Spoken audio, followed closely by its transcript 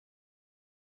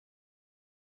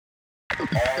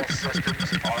All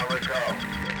systems are a go.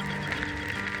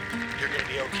 You're gonna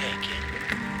be okay, kid.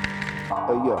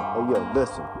 Hey yo,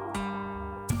 listen.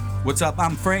 What's up?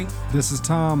 I'm Frank. This is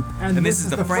Tom. And this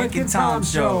is the Frank and Tom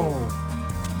Show.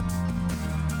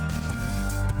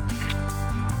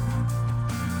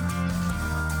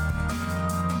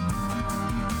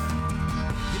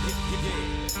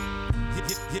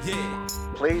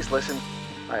 Please listen.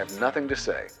 I have nothing to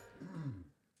say.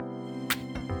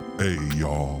 Hey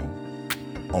y'all,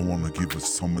 I want to give a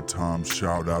summertime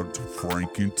shout out to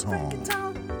Frank and Tom.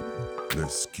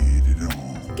 Let's get it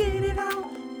on. Get it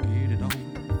on. Get it on.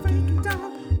 Frank and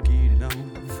Tom. Get it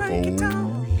on. Frank and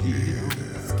Tom. Oh yeah.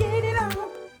 Let's get it on.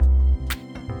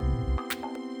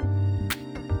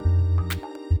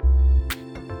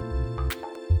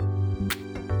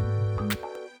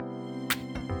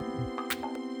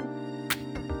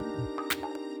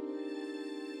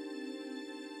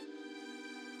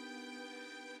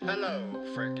 Hello,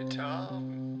 Frank and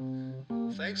Tom.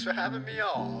 Thanks for having me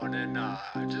on, and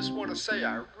I just want to say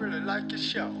I really like your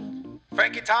show.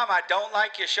 Frank and Tom, I don't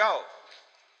like your show.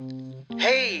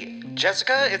 Hey,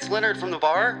 Jessica, it's Leonard from the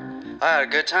bar. I had a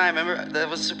good time. Remember, that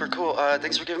was super cool.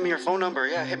 Thanks for giving me your phone number.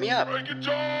 Yeah, hit me up. Frank and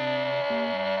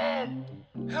Tom!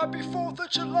 Happy 4th of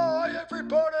July,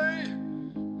 everybody!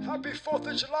 Happy 4th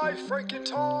of July, Frank and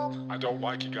Tom! I don't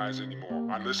like you guys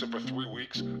anymore. I listened for 3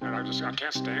 weeks, and I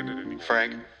can't stand it anymore.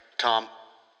 Frank, Tom,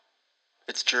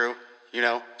 it's Drew. You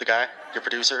know, the guy, your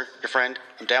producer, your friend.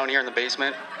 I'm down here in the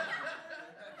basement.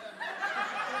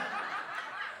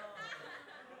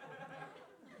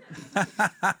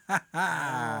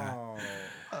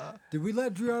 Did we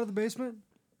let Drew out of the basement?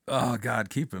 Oh, God,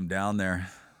 keep him down there.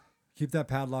 Keep that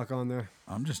padlock on there.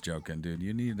 I'm just joking, dude.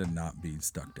 You need to not be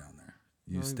stuck down there.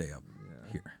 You stay up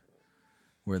here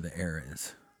where the air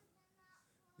is.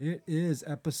 It is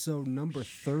episode number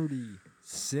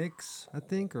 36, I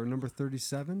think, or number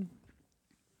 37.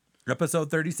 Episode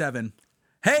 37.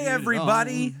 Hey,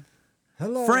 everybody.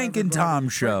 Hello, Frank and everybody. Tom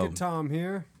Show. Frank and Tom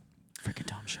here. Frank and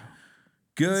Tom Show.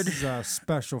 Good This is a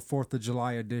special 4th of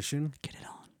July edition. Get it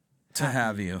on. to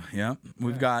have you. Yeah.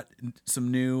 We've got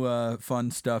some new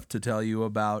fun stuff to tell you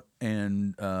about,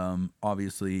 and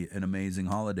obviously an amazing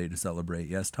holiday to celebrate.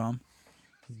 Yes, Tom?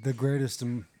 The greatest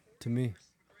to me.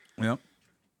 Yep.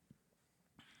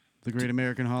 The great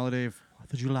American holiday of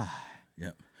 4th of July.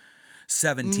 Yep.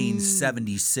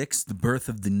 1776, the birth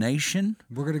of the nation,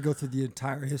 We're going to go through the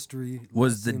entire history.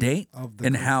 was the lesson date of the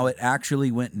and country. how it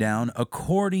actually went down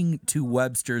according to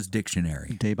Webster's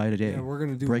dictionary. Day by day. Yeah, we're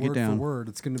going to do Break word it down. for word.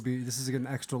 This is an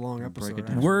extra long episode. it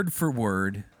down. actually. Word for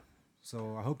word.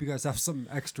 So I hope you guys have some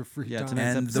extra free Yeah, time. tonight-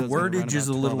 Next And the episode's gonna run wordage is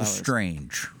a about 12 little hours.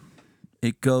 strange.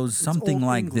 It goes It's something Old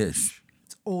like English. this.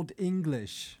 It's Old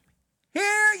English.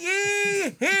 Hear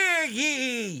ye, hear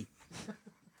ye.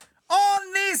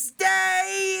 On this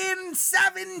day in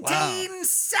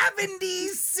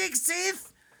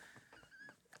 1776,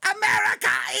 America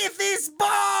is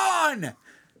born.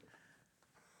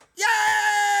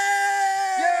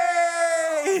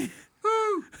 Yay!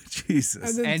 Woo!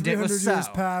 Jesus. And then And it 300 was years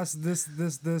so. passed, this,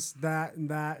 that,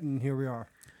 and here we are.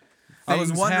 I was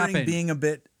Things wondering, happen. being a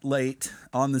bit late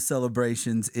on the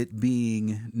celebrations, it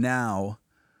being now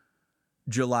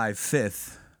July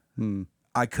 5th,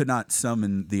 I could not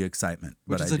summon the excitement,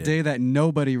 Which but is I a did. day that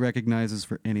nobody recognizes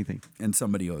for anything. And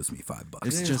somebody owes me $5.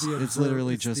 It's It is just, the it's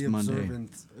literally it's just the Monday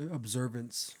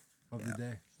observance of the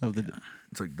day. of the.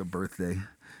 It's like the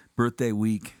birthday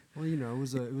week. Well, you know,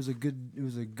 it was a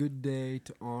good day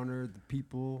to honor the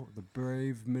people, the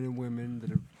brave men and women that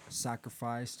have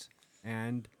sacrificed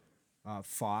and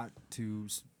fought to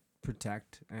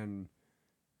protect and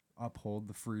uphold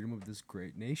the freedom of this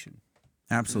great nation.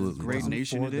 Absolutely. Great Wasn't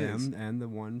nation for it is. them and the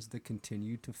ones that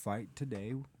continue to fight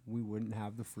today, we wouldn't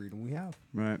have the freedom we have.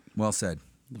 Right. Well said.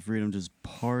 The freedom to just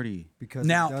party. Because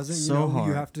Now- it doesn't, So you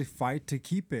hard. have to fight to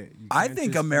keep it. You I can't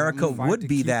think just America fight would to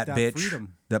be keep that bitch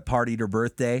freedom. that partied her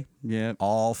birthday Yep.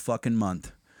 all fucking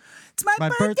month. It's my,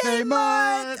 My birthday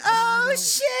month. Oh,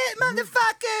 shit,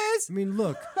 motherfuckers. I mean,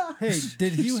 look. Hey,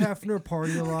 did Hugh Hefner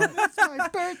party a lot?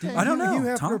 I don't know. Hugh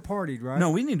Hefner Tom? partied, right?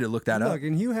 No, we need to look that up. Look,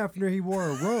 and Hugh Hefner, he wore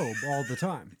a robe all the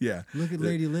time. Yeah. Look at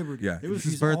Lady Liberty. Yeah. It was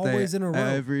She's his birthday always in a robe.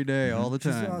 every day, all the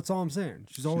time. That's all I'm saying.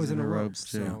 She's always in in a her robe. robes,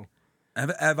 too. So,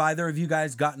 Have either of you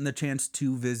guys gotten the chance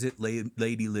to visit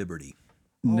Lady Liberty?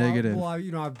 Negative. Well,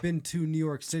 I've been to New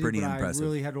York City, pretty but impressive. I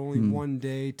really had only one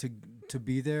day to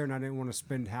be there, and I didn't want to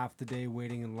spend half the day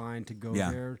waiting in line to go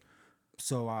Yeah. there.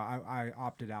 So I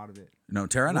opted out of it. No,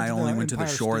 Tara and I only went to the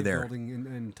Empire shore State there. Building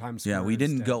in Times Square. Yeah, we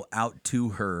didn't instead. go out to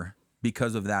her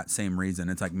because of that same reason.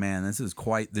 It's like, man, this is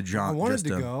quite the jaunt. I wanted just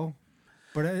to go,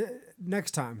 but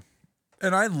next time.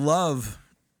 And I love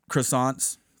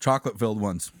croissants, chocolate-filled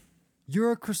ones.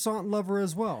 You're a croissant lover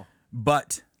as well.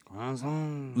 But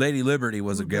Lady Liberty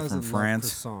was Who a gift from doesn't love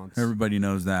France. croissants? Everybody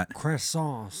knows that.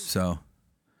 Croissants. So,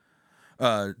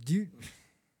 Do you?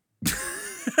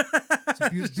 It's a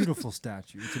beautiful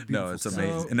statue. It's a beautiful no, it's statue.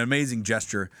 amazing. An amazing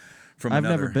gesture from I've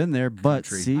another never been there, but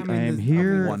country. see, I am the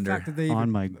here fact that they on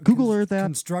even my Google Earth app.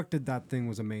 Constructed that thing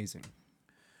was amazing.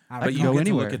 But can you go get to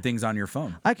anywhere. look at things on your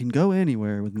phone. I can go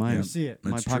anywhere with my Let me see it.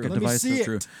 my That's pocket true. Let me device. see That's it.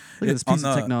 true. Look at this On piece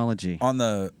of the- technology. On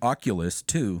the Oculus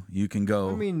too, you can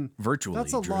go I mean, virtually.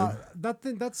 That's a Drew. lot.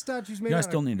 That statue's made You out guys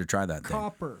still of need to try that thing.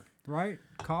 copper, right?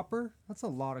 Copper. That's a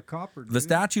lot of copper. The dude.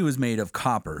 statue is made of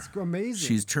copper. It's amazing.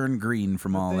 She's turned green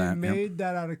from all they that. Yep. made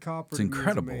that out of copper. It's to me is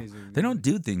incredible. amazing, They dude. don't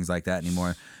do things like that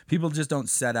anymore. People just don't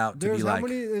set out to There's be how like.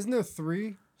 many? Isn't there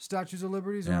 3 statues of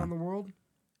liberties Yeah. around the world?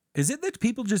 Is it that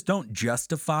people just don't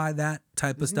justify that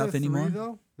type of Isn't stuff there 3, anymore?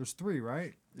 though? There's 3,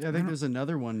 right? Yeah, I think there's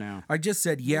another one now. I just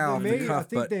said yeah They off made, the cuff, I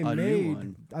think but they a new made.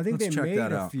 one. I think Let's they check made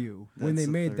that a out. few when That's they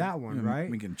the made third. that one, right?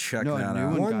 we can check No, a that new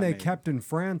out. one. One got they made. kept in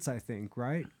France, I think,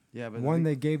 right? Yeah, but One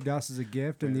they gave to us as a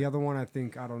gift, and the other one I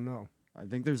think I don't know. I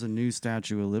think there's a new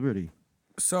Statue of Liberty.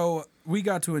 So we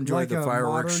got to enjoy Like the a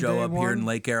fireworks show modern-day up here in one?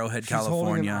 Lake Arrowhead, She's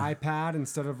holding California. an iPad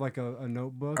instead of like a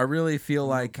notebook. I really feel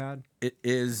like notepad. it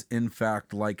is, in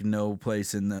fact, like no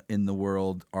place in the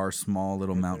world, our small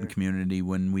little mountain community,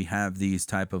 when we have these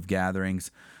type of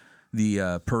gatherings,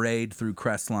 the parade through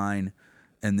Crestline,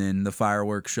 and then the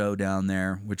fireworks show down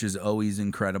there, which is always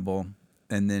incredible,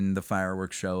 and then the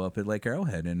fireworks show up at Lake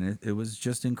Arrowhead, and it was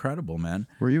just incredible, man.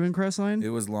 Were you in Crestline? It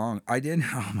was long. I didn't.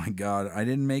 Oh my god, I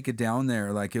didn't make it down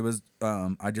there. Like it was.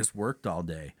 I just worked all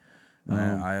day.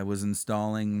 I was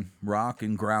installing rock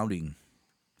and grouting.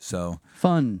 So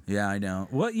Fun. yeah, I know.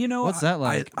 What you know? What's that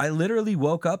like? I literally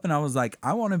woke up and I was like,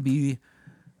 I want to be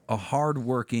a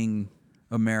hardworking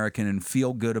American and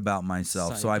feel good about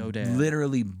myself. So I Psycho dad.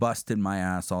 literally busted my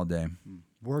ass all day.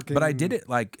 Working, But I did it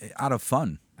like out of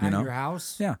fun. You at know? your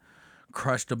house. Yeah.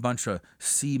 Crushed a bunch of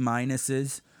C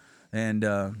minuses and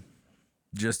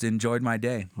just enjoyed my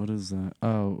day. What is that?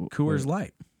 Oh, Coors wait.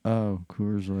 Light. Oh,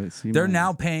 Coors Light. See, They're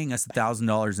now paying us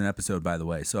 $1,000 an episode, by the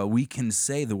way, so we can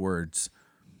say the words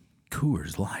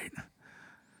Coors Light.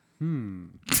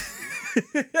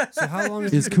 So how long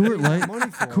Is Coors Light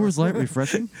money for? Coors Light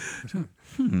refreshing?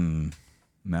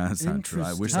 No, that's not true.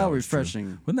 I wish How that was true.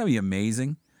 refreshing. Wouldn't that be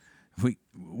amazing?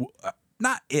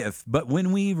 Not if, but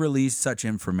when we release such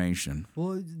information.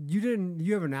 Well,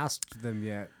 you haven't asked them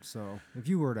yet. So if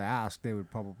you were to ask, they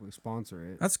would probably sponsor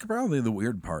it. That's probably the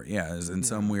weird part. Yeah, is in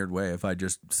some weird way if I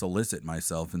just solicit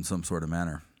myself in some sort of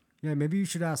manner. Yeah, maybe you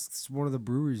should ask one of the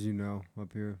breweries you know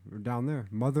up here or down there.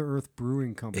 Mother Earth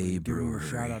Brewing Company. A Give them brewery. a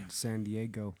shout out to San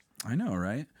Diego. I know,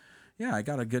 right? Yeah, I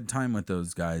got a good time with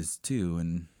those guys too,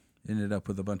 and ended up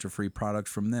with a bunch of free products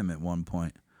from them at one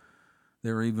point.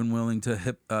 They were even willing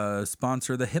to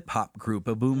sponsor the hip hop group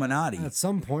Abuminati. At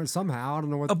some point, somehow, I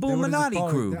don't know what. A they would've just Boominati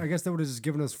probably- crew. I guess they would have just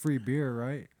given us free beer,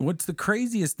 right? What's the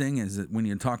craziest thing is that when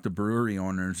you talk to brewery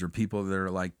owners or people that are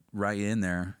like right in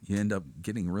there, you end up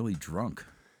getting really drunk.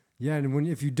 Yeah, and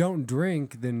if you don't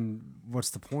drink, then what's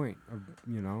the point? Of,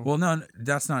 Well, no,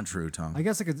 that's not true, Tom. I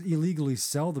guess I could illegally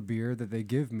sell the beer that they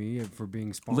give me for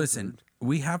being sponsored. Listen,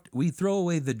 we throw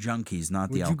away the junkies,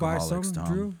 not would the you buy alcoholics, some,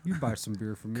 Tom. Drew? You buy some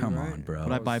beer from me, Come right? on, bro.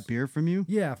 Would I buy beer from you?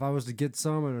 Yeah, if I was to get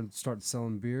some and start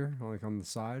selling beer, like on the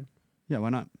side. Yeah, why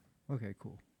not? Okay,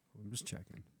 cool. I'm just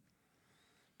checking.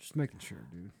 Just making sure,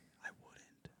 dude.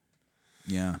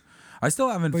 Yeah, I still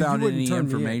haven't But you found wouldn't any turn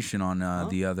me in. information on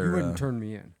the other. You wouldn't turn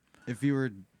me in. If you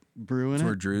were brewing That's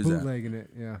where it? Drew's at. Bootlegging it,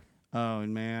 yeah. Oh,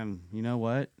 man. You know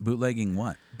what? Bootlegging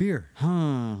what? Beer.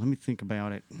 Huh. Let me think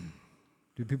about it.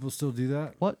 Do people still do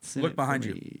that? What's in Look it behind for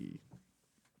you. me?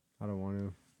 I don't want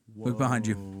to. Look behind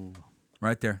you.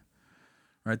 Right there.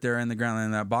 Right there in the ground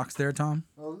in that box there, Tom.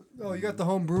 Oh, you got the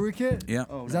home brewery kit? Yeah.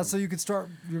 Is that so you could start?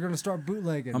 You're gonna start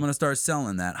bootlegging. I'm gonna start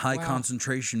selling that high Wow.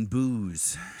 concentration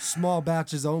booze, Small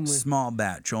batches only. small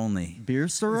batch only. Beer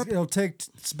syrup? It'll take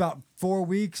it's about 4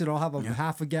 weeks, and I'll have a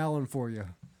half a gallon for you.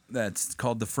 That's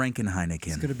called the It's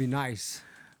Frankenheineken. gonna be nice.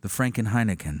 The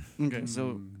Frankenheineken. Okay,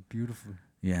 so Beautiful.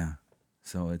 Yeah.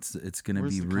 So it's gonna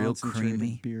where's be the real concentrated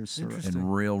creamy beer syrup?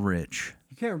 and real rich.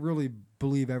 You can't really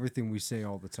believe everything we say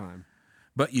all the time.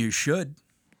 But you should.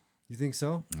 You think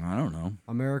so? I don't know.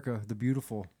 America, the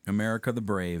beautiful. America the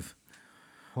brave.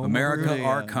 Home of America, the-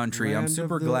 our country. I'm land of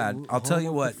super the- glad. I'll tell home you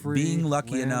of the what, free, being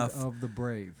lucky land enough of the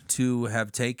brave. to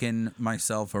have taken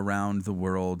myself around the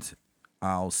world,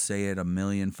 I'll say it a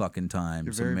million fucking times.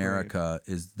 You're very America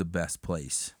is the best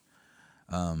place.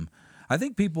 I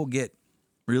think people get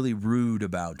really rude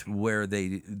about where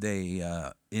they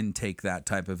intake that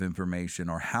type of information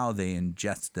or how they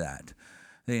ingest that.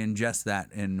 They ingest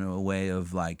that in a way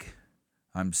of like,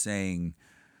 I'm saying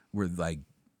we're like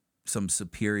some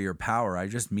superior power. I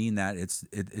just mean that it's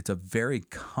a very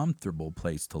comfortable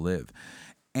place to live.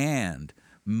 And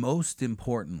most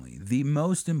importantly, the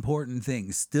most important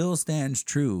thing still stands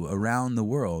true around the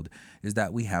world is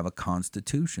that we have a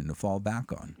constitution to fall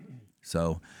back on.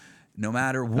 So no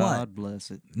matter what, God bless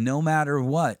it. no matter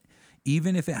what,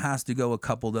 even if it has to go a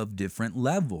couple of different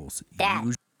levels.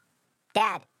 Dad.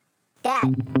 Dad.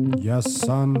 Yes,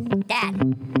 son.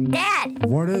 Dad.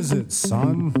 What is it,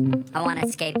 son? I want to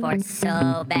skateboard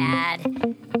so bad.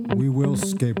 We will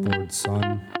skateboard,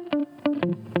 son.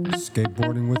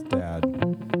 Skateboarding with Dad.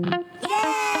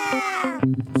 Yeah!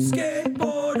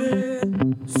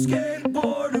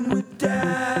 Skateboarding with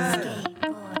Dad.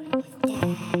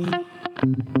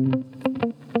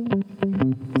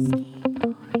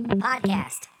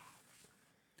 Podcast.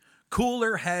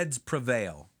 Cooler heads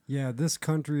prevail. Yeah, this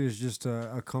country is just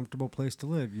a comfortable place to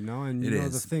live, you know? And you know,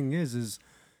 the thing is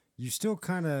you still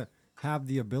kind of have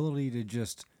the ability to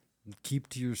just keep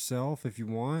to yourself if you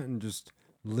want and just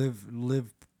live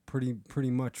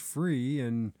pretty much free,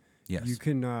 and Yes. you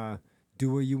can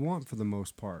do what you want for the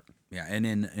most part. Yeah, and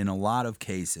in a lot of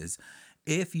cases,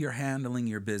 if you're handling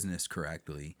your business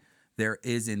correctly, there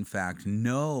is in fact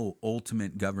no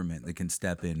ultimate government that can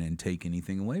step in and take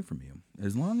anything away from you,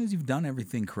 as long as you've done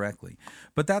everything correctly.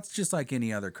 But that's just like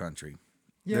any other country.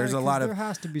 Yeah, there's a 'cause lot of there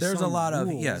has to be there's a some lot of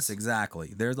rules. yes,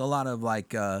 exactly. There's a lot of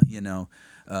like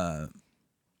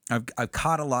I've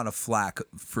caught a lot of flack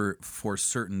for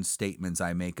certain statements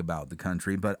I make about the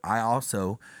country, but I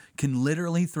also can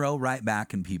literally throw right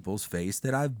back in people's face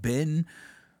that I've been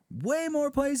way more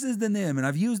places than them, and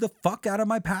I've used the fuck out of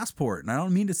my passport. And I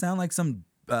don't mean to sound like some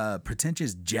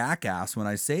pretentious jackass when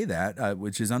I say that,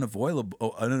 which is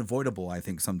unavoidable. I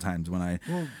think sometimes when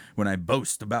I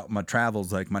boast about my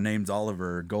travels, like my name's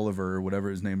Oliver or Gulliver or whatever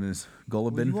his name is,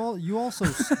 Gullibin. Well, you also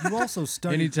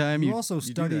studied. Anytime you also do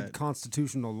studied that.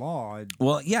 constitutional law. At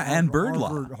Well, yeah, and bird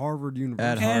law. Harvard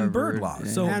University. At And bird Harvard, law.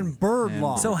 yeah. So and bird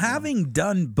law. So having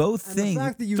done both and things, the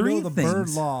fact that you three know the things, bird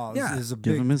law yeah. is a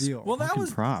Give big him his deal. Well, that fucking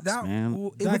was props,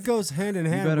 man. That goes hand in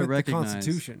hand better with recognize. the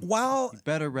Constitution. while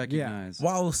Better recognize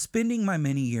while spending my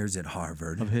many years at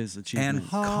Harvard of his and achievement.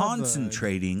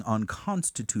 concentrating on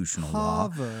constitutional law,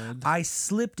 Harvard. I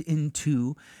slipped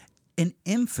into an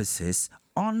emphasis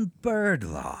on bird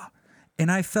law.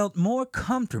 And I felt more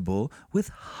comfortable with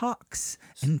hawks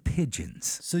and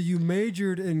pigeons. So you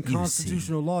majored in see.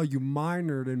 constitutional law. You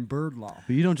minored in bird law,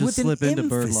 But you don't just With an slip into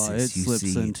bird law; it emphasis, you slips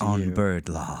see, into on you. bird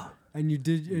law. and you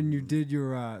did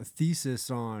your thesis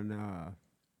on.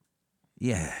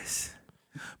 Yes.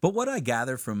 But what I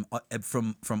gather from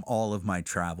all of my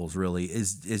travels really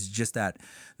is just that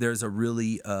there's a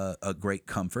really a great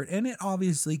comfort, and it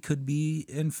obviously could be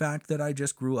in fact that I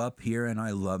just grew up here and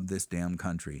I love this damn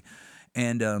country,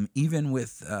 and even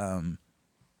with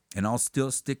and I'll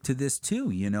still stick to this too.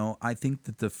 You know, I think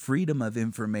that the freedom of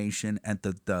information and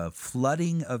the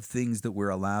flooding of things that we're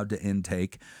allowed to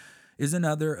intake is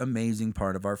another amazing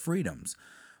part of our freedoms.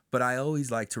 But I always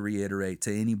like to reiterate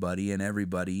to anybody and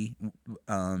everybody,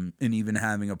 and even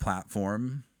having a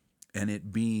platform, and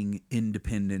it being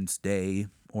Independence Day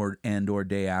or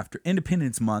day after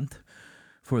Independence Month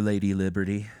for Lady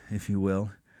Liberty, if you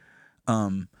will.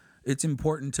 It's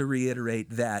important to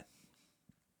reiterate that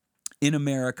in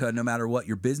America, no matter what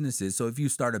your business is, so if you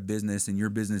start a business and your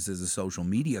business is a social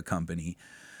media company,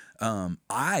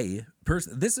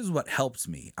 this is what helps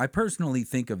me. I personally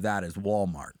think of that as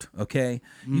Walmart, okay?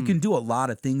 You can do a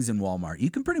lot of things in Walmart. You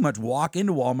can pretty much walk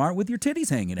into Walmart with your titties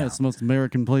hanging out. That's the most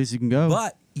American place you can go.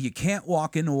 But you can't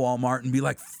walk into Walmart and be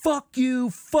like, fuck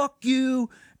you.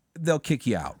 They'll kick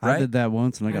you out, right? I did that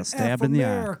once and I got stabbed in the eye.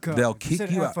 America. They'll You kick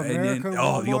said you F out. And America, then,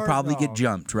 Walmart? you'll probably get Oh,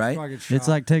 jumped, right? probably get It's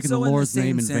shot. like taking So the in Lord's the same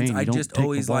name in sense, vain. I You don't just take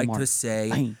always the like Walmart. to say,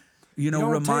 Bang. You don't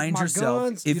remind take my yourself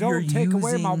guns, if you don't you're take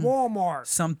away my using Walmart.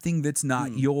 something that's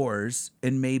not yours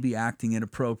and maybe acting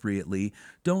inappropriately,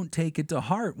 don't take it to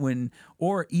heart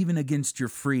or even against your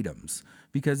freedoms,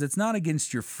 because it's not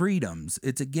against your freedoms,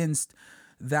 it's against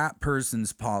that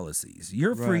person's policies.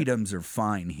 Your freedoms are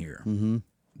fine here. Mm-hmm.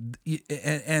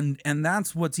 And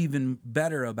that's what's even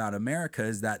better about America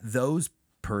is that those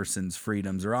person's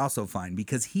freedoms are also fine,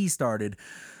 because he started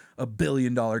a $1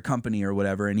 billion company or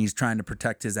whatever, and he's trying to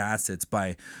protect his assets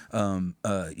by,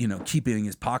 keeping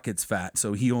his pockets fat.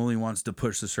 So he only wants to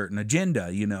push a certain agenda,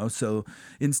 you know. So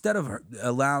instead of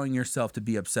allowing yourself to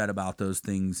be upset about those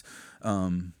things,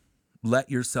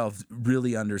 let yourself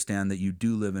really understand that you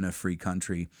do live in a free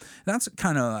country. That's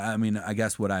kind of, I mean, I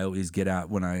guess what I always get at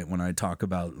when I talk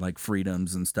about like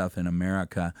freedoms and stuff in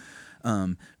America,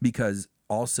 because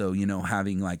also, you know,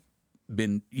 having like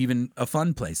been even a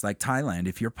fun place like Thailand,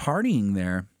 if you're partying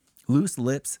there, loose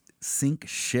lips sink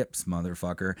ships,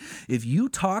 motherfucker. If you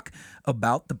talk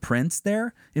about the prince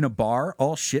there in a bar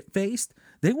all shit-faced,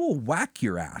 they will whack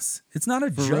your ass. It's not a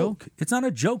joke. It's not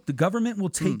a joke. The government will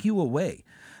take you away.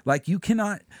 Like, you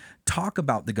cannot talk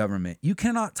about the government. You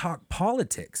cannot talk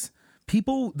politics.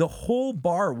 People, the whole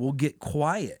bar will get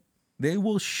quiet. They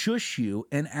will shush you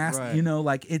and ask, you know,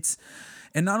 like it's,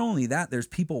 and not only that, there's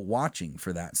people watching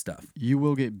for that stuff. You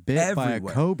will get bit by a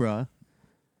cobra.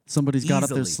 Somebody's got up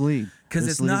their sleeve. Because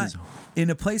it's not, in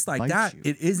a place like that,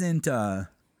 it isn't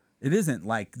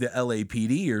like the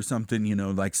LAPD or something, you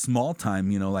know, like small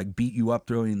time, you know, like beat you up,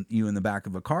 throwing you in the back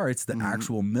of a car. It's the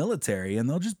actual military, and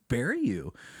they'll just bury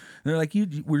you. They're like,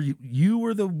 you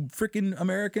were the freaking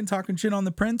American talking shit on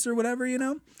the prince or whatever, you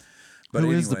know? But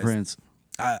Who is the prince?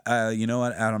 You know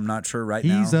what? I'm not sure right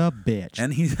now. He's a bitch.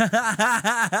 And he's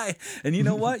and you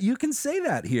know what? You can say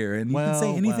that here, and you can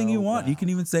say anything you want. You can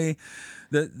even say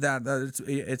that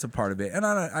it's a part of it. And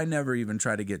I never even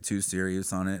try to get too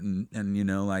serious on it. And you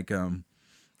know, like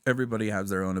everybody has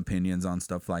their own opinions on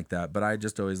stuff like that. But I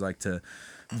just always like to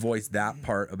voice that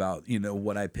part about, you know,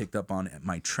 what I picked up on at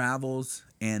my travels,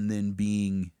 and then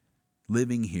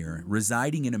living here,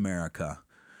 residing in America.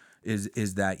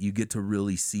 Is that you get to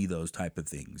really see those type of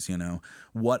things, you know?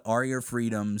 What are your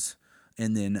freedoms?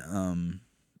 And then,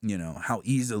 you know, how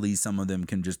easily some of them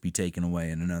can just be taken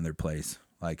away in another place.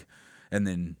 Like, and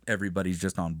then everybody's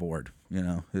just on board, you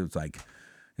know? It's like,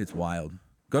 it's wild.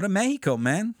 Go to Mexico,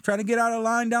 man. Try to get out of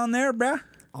line down there, bruh.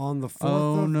 On the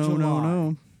 4th of July.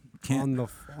 No. On the 4th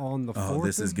Oh,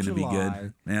 this is of going to be July.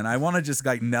 good. Man, I want to just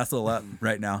like nestle up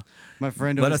right now. My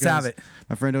friend Let always us have it.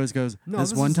 My friend always goes, No,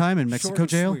 this this one is time in short Mexico and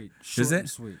jail. sweet. Is Short it? and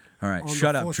sweet. All right, On the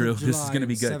shut up, 4th of Drew. This is July going to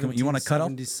be good. Come on, you want to cuddle?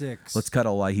 1776. Let's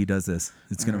cuddle while he does this.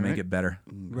 It's going to make it better.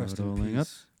 Rest in Cuddling up.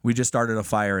 peace. We just started a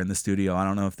fire in the studio. I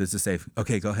don't know if this is safe.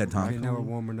 Okay, go ahead, Tom. Okay, now we're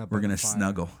warming up. We're by the gonna fire.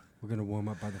 snuggle. We're gonna warm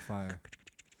up by the fire.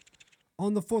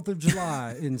 On the 4th of July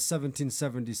in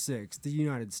 1776, the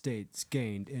United States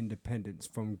gained independence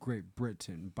from Great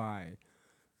Britain by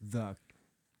the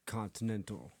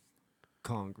Continental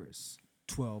Congress.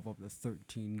 12 of the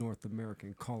 13 North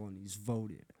American colonies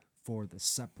voted for the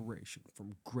separation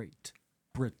from Great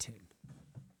Britain.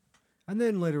 And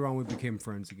then later on we became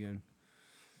friends again.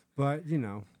 But, you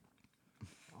know,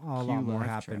 a lot more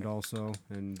happened also,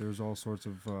 and there's all sorts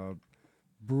of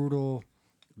brutal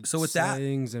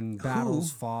sayings and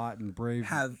battles fought, and brave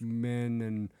men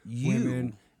and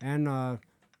women, and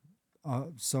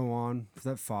so on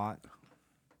that fought.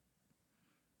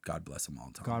 God bless them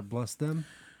all, Tom. God bless them.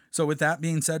 So with that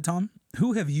being said, Tom,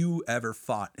 who have you ever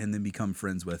fought and then become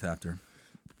friends with after?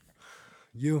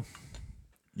 You.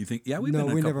 You think? Yeah, we've been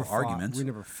in a couple arguments. We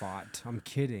never fought. I'm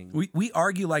kidding. We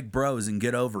argue like bros and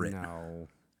get over it. No.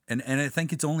 And I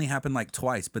think it's only happened like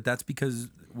twice, but that's because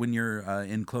when you're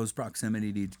in close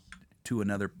proximity to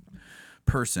another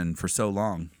person for so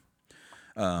long,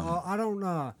 I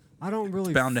don't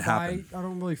really. it's bound to fight. happen. I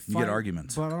don't really fight. You get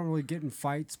arguments, but I don't really get in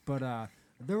fights. But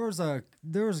there was a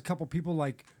couple people,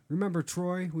 like, remember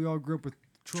Troy? We all grew up with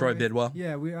Troy Bidwell.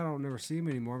 Yeah, I don't never see him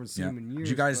anymore. I haven't seen him in years. Did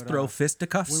you guys throw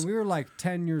fisticuffs? When we were like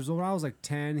 10 years old, I was like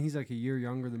 10. He's like a year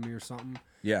younger than me or something.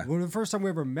 Yeah. When the first time we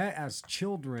ever met as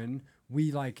children,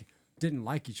 we like didn't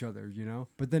like each other, you know.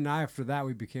 But then after that,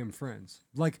 we became friends.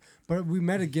 Like, but we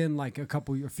met again like a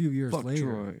few years later.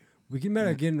 Troy. We met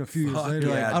again a few years later.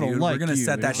 Yeah, I don't dude, like we're gonna you.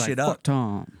 set that It's like, shit fuck up.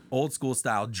 Tom. Old school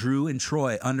style. Drew and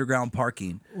Troy underground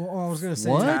parking. Well, I was gonna say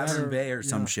What? Tavern Bay or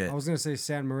some shit. I was gonna say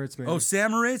San Moritz, maybe. Oh,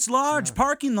 Samaritz Lodge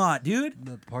parking lot, dude.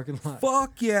 The parking lot.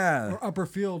 Fuck yeah, Or Upper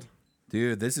Field.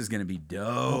 dude. This is gonna be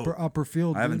dope. Upper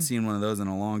Field. I haven't dude. seen one of those in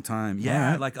a long time. Yeah,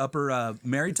 Alright. like Upper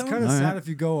Marytone. It's kind of sad if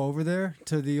you go over there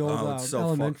to the old Oh, it's so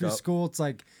elementary fucked up. school. It's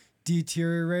like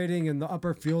deteriorating, and the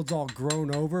upper field's all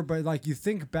grown over. But like you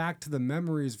think back to the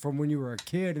memories from when you were a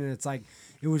kid, and it's like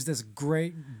it was this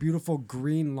great, beautiful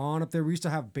green lawn up there. We used to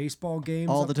have baseball games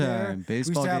All up the there. time. We used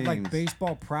Baseball to have games. like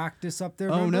baseball practice up there.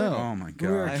 Oh, remember? no. Oh my When we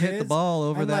were god. I hit the kids, ball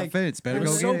over and, that like, fence. Better it go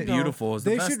was get so it. beautiful. It's the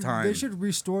They best should time. They should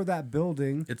restore that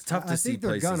building. It's tough to I see think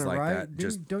they're places gonna, like right? that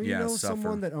just- don't you yeah, know suffer.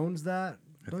 someone that owns that?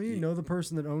 Don't you know the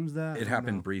person that owns that? It Or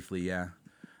happened no? briefly, yeah.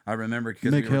 I remember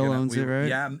because Mick Hill owns it, right?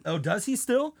 Yeah. Oh, does he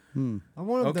still? I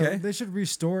want them Okay. they should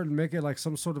restore it and make it like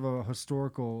some sort of a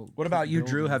historical. What about you,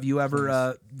 building. Drew? Have you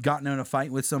ever gotten in a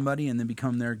fight with somebody and then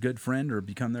become their good friend or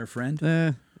become their friend?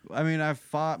 I mean, I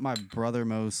fought my brother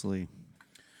mostly.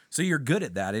 So you're good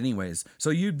at that anyways.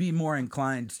 So you'd be more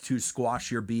inclined to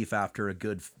squash your beef after a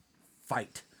good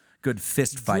fight. Good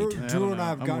fist fight. Drew and I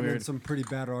have I'm gotten in weird. some pretty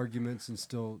bad arguments and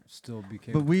still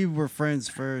became. But we were friends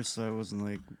first, so it wasn't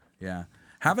like. Yeah.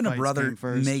 Having a Fights brother came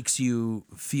first. makes you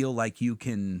feel like you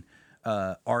can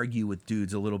argue with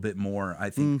dudes a little bit more,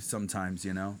 I think, sometimes,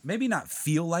 you know? Maybe not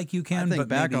feel like you I can, think but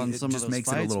back maybe on it some just of those makes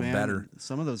fights, it a little man, better.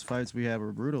 Some of those fights we had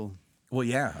were brutal. Well,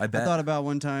 yeah, I bet. I thought about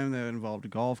one time that involved a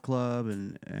golf club,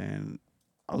 and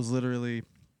I was literally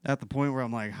at the point where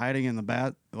I'm like hiding in the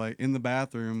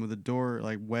bathroom with the door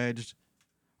like wedged,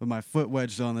 with my foot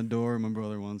wedged on the door. And my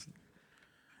brother wants,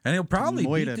 And he'll probably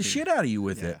annoyed beat at the me. shit out of you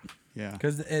with Yeah, it. yeah.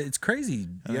 Because it's crazy.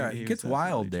 Yeah, he it was gets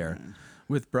wild definitely there trying.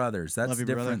 with brothers. That's Love a you,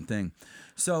 brother. different thing.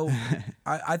 So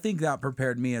I think that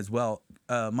prepared me as well.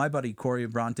 My buddy Corey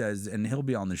Abrantes, and he'll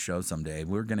be on the show someday.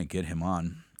 We're going to get him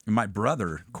on. My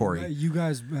brother, Corey. You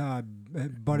guys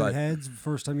butted But- heads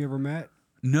first time you ever met?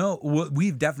 No,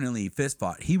 we've definitely fist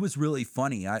fought. He was really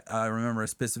funny. I remember a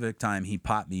specific time he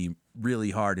popped me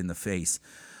really hard in the face.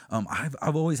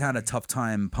 I've always had a tough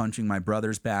time punching my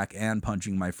brothers back and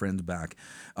punching my friends back.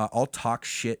 I'll talk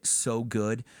shit so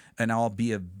good, and I'll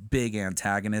be a big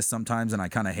antagonist sometimes, and I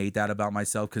kind of hate that about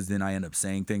myself because then I end up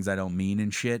saying things I don't mean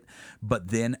and shit. But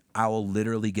then I will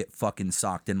literally get fucking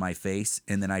socked in my face,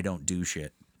 and then I don't do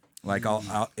shit. Like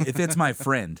I'll if it's my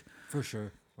friend. For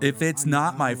sure. If it's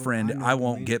not my friend, know I what you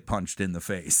won't mean. get punched in the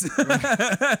face. For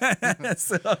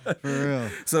real.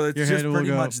 So it's Your just head will pretty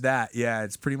go. much that. Yeah,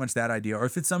 it's pretty much that idea. Or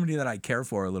if it's somebody that I care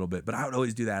for a little bit, but I would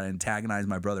always do that, antagonize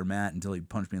my brother Matt until he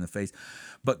punched me in the face.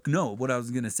 But no, what I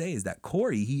was going to say is that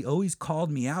Corey, he always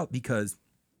called me out because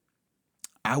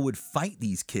I would fight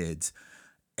these kids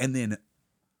and then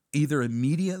either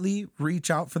immediately reach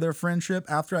out for their friendship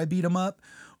after I beat them up,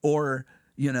 or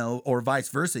or vice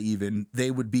versa. Even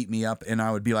they would beat me up and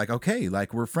I would be like, okay,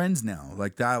 like we're friends now.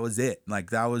 Like that was it.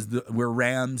 Like that was we're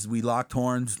Rams. We locked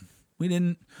horns. We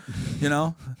didn't, we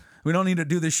don't need to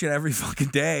do this shit every fucking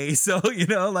day. So,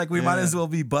 like we might as well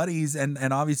be buddies. And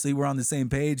obviously we're on the same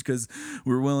page because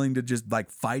we're willing to just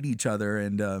like fight each other.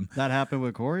 And, That happened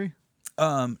with Corey?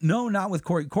 no, not with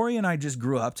Corey. Corey and I just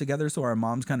grew up together, so our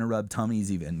moms kind of rubbed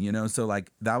tummies even, so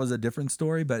like that was a different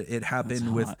story, but it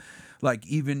happened with like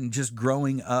even just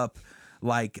growing up,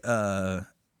 like I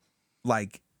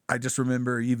just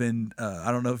remember even,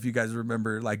 I don't know if you guys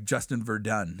remember like Justin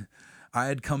Verdun. I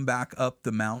had come back up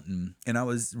the mountain and I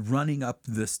was running up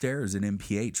the stairs in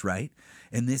MPH, right?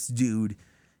 And this dude,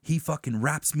 he fucking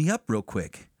wraps me up real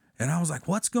quick. And I was like,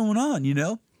 what's going on,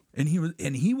 And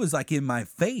he was like in my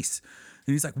face.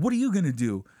 And he's like, what are you going to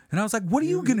do? And I was like, what are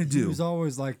you going to do? He was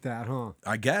always like that, huh?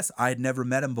 I guess I had never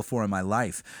met him before in my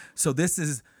life. So this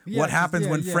is Yeah, what happens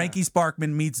when yeah. Frankie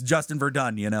Sparkman meets Justin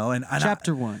Verdun, and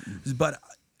Chapter 1. But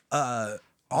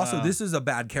also, this is a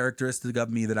bad characteristic of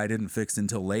me that I didn't fix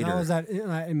until later. How was that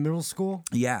in middle school?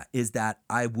 Yeah, is that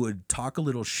I would talk a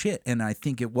little shit, and I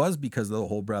think it was because of the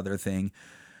whole brother thing.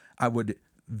 I would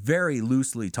very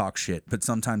loosely talk shit, but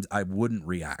sometimes I wouldn't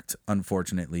react,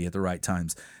 unfortunately, at the right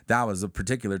times. That was a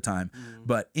particular time.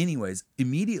 But anyways,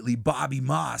 immediately Bobby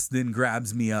Moss then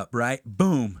grabs me up, right?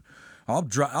 Boom.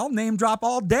 I'll name drop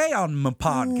all day on my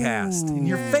podcast in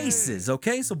your faces,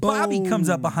 okay? So Bobby comes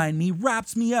up behind me,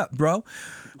 wraps me up, bro,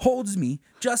 holds me.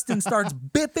 Justin starts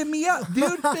bipping me up,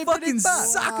 dude. Fucking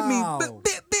sucking me.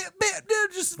 Bip,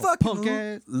 dude, just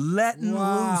fucking letting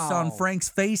loose on Frank's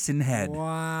face and head.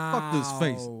 Wow. Fuck this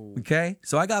face. Okay?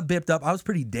 So I got bipped up. I was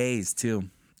pretty dazed, too.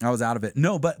 I was out of it.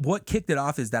 No, but what kicked it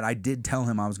off is that I did tell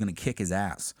him I was going to kick his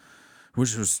ass,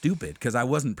 which was stupid because I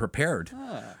wasn't prepared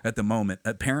at the moment,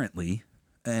 apparently.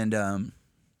 And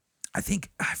I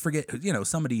forget,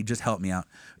 somebody just helped me out.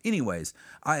 Anyways,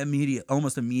 I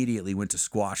almost immediately went to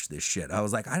squash this shit. I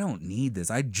was like, I don't need this.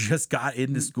 I just got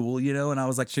into school, and I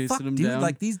was like, Chasing fuck, them dude, down.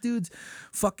 like these dudes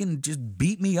fucking just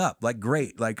beat me up. Like,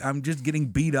 great. Like, I'm just getting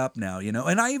beat up now,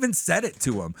 And I even said it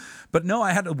to him. But no,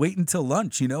 I had to wait until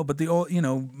lunch, But the old,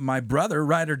 my brother,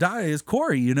 ride or die, is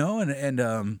Corey,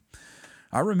 and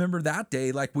I remember that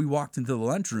day, like we walked into the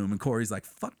lunchroom and Corey's like,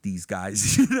 fuck these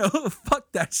guys, fuck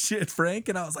that shit, Frank.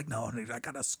 And I was like, no, I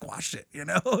gotta squash it,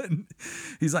 And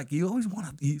he's like, you always want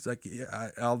to, he's like,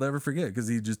 yeah, I'll never forget because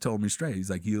he just told me straight. He's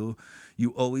like, you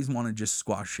always want to just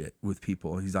squash it with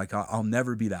people. He's like, I'll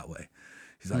never be that way.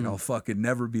 He's like, I'll fucking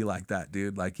never be like that,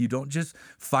 dude. Like, you don't just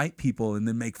fight people and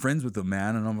then make friends with them,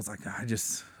 man. And I was like, I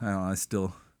don't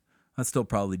know, I still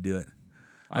probably do it.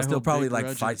 I'll still probably like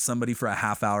fight somebody for a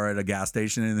half hour at a gas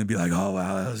station and then be like, "Oh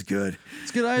wow, that was good.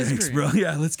 Let's get ice Thanks, cream, bro.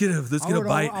 Yeah, let's get a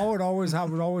bite." I would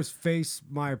always face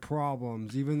my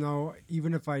problems,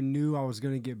 even if I knew I was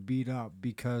gonna get beat up,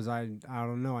 because I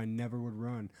don't know, I never would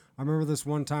run. I remember this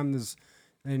one time,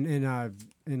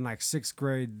 in like 6th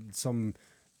grade, some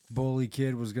bully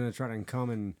kid was gonna try to come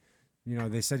and,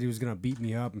 they said he was gonna beat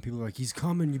me up, and people were like, "He's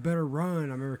coming, you better run."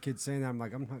 I remember kids saying that. I'm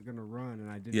like, I'm not gonna run, and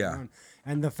I didn't run.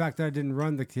 And the fact that I didn't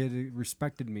run, the kid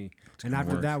respected me. And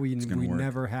after that, we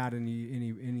never had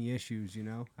any issues,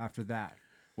 after that.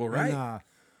 Well, right.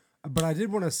 And, but I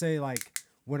did want to say, like,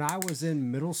 when I was in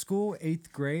middle school,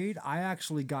 8th grade, I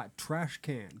actually got trash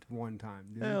canned one time,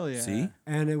 dude. Hell yeah. See?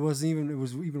 And it was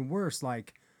even worse.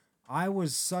 Like, I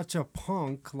was such a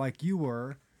punk, like you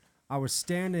were. I was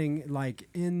standing like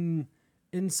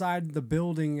inside the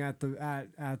building at the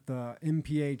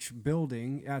MPH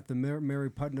building at the Mary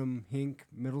Putnam Hink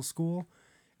Middle School,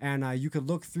 and you could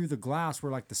look through the glass where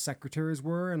like the secretaries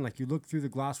were, and like you look through the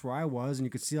glass where I was, and you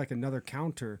could see like another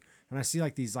counter, and I see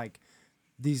like these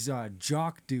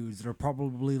jock dudes that are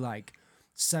probably like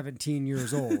 17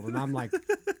 years old, and I'm like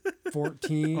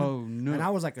 14. Oh no! And I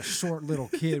was like a short little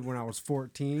kid when I was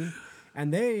 14,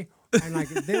 and they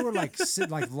were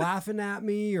like laughing at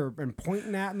me and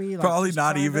pointing at me. Like, probably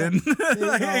not even.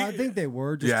 I think they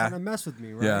were just trying to mess with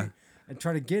me, right? And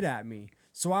try to get at me.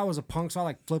 So I was a punk, so I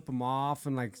like flip them off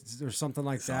and like or something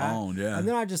like that. And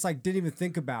then I just like didn't even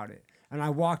think about it. And I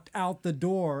walked out the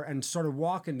door and started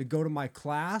walking to go to my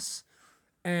class.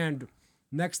 And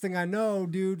next thing I know,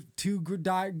 dude, 2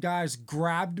 guys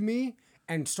grabbed me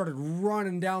and started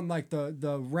running down like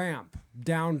the ramp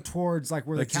down towards like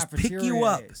where the cafeteria pick you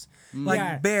up is.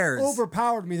 like bears.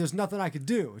 Overpowered me. There's nothing I could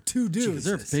do. 2 dudes.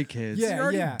 They're big kids. Yeah, You're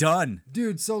already done.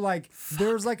 Dude, so like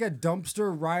there's like a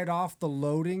dumpster right off the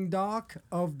loading dock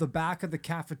of the back of the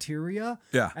cafeteria.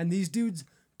 Yeah. And these dudes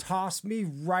tossed me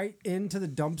right into the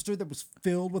dumpster that was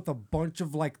filled with a bunch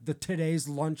of like the today's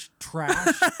lunch trash.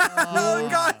 Oh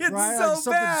God, it's right? so Like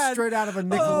something bad. straight out of a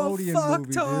Nickelodeon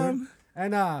movie, Tom. dude.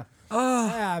 And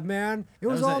yeah, man, it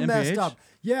was all at messed MPH? up.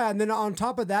 Yeah, and then on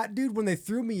top of that, dude, when they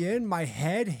threw me in, my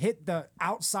head hit the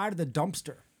outside of the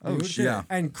dumpster. Oh, dude, shit. Yeah.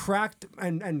 And cracked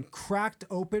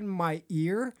open my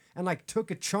ear and like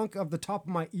took a chunk of the top of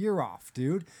my ear off,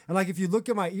 dude. And like if you look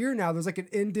at my ear now, there's like an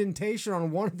indentation on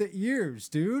one of the ears,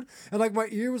 dude. And like my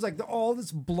ear was like all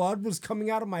this blood was coming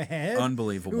out of my head.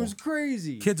 Unbelievable. It was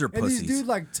crazy. Kids are pussies And these dude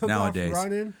like took nowadays. off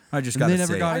running. I just And gotta they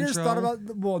never say, got I in just trouble?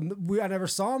 thought about I never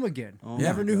saw them again. Oh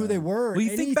Never my knew who God. they were. well,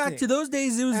 you think back to those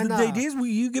days. It was And, the days where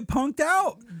you get punked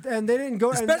out. and they didn't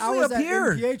go. And I Especially was up at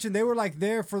here. MPH, and they were like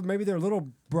there for maybe their little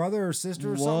brother or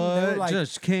sister or something. They were What? like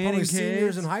Just canning probably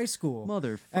seniors kids? in high school.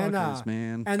 Motherfuckers,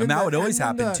 man. And, And that would always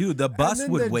and then happen, too. The bus and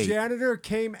then would the wait. Janitor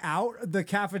came out the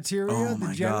cafeteria. Oh, the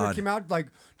my janitor God. came out like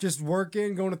just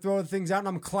working, going to throw the things out, and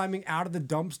I'm climbing out of the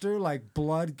dumpster like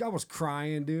blood. I was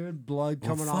crying, dude. Blood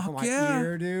coming off of fuck my yeah.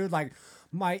 ear, dude. Like.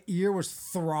 My ear was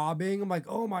throbbing. I'm like,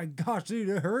 oh my gosh, dude,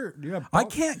 it hurt. Dude, I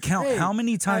can't count how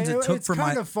many times it took for my. It's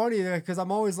kind of funny because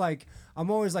I'm always like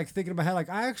thinking in my head, like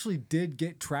I actually did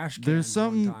get trash canned There's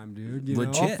something one time, dude. You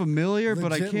legit. know? All familiar,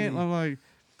 but I can't. Legitly. I'm like,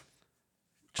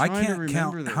 I trying to can't remember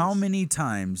count this. how many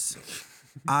times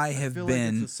I have feel like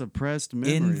been it's a suppressed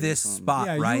memory in or this something. spot,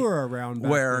 Yeah, right? you were around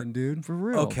back where then, dude. For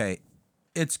real. okay,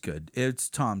 it's good. It's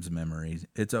Tom's memories.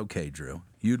 It's okay, Drew.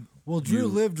 Drew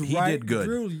lived he right. did good.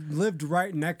 Drew lived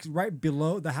right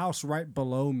below the house, right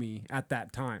below me at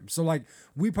that time. So like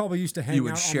we probably used to hang You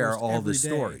would out share almost all the every day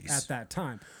stories. at that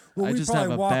time. Well, I we just probably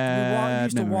have a walked. bad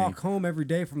used to memory. walk home every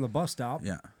day from the bus stop.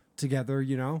 Yeah. Together,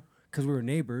 because we were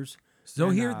neighbors. So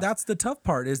And, here, that's the tough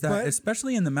part is that, but-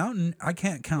 especially in the mountain, I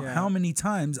can't count Yeah. how many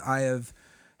times I have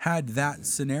had that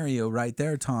scenario right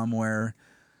there, Tom, where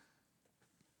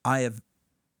I have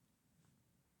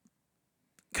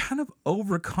kind of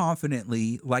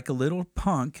overconfidently, like a little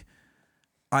punk,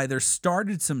 either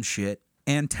started some shit,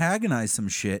 antagonized some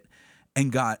shit,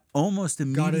 and got almost Got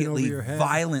in over immediately your head.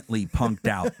 violently punked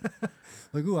out.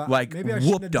 Like, ooh, Like, maybe I shouldn't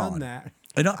have whooped done on. that.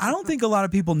 I don't think a lot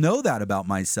of people know that about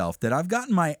myself, that I've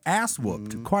gotten my ass whooped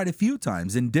Mm-hmm. quite a few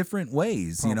times in different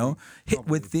ways, hit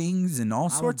with things and all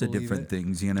sorts of believe different it.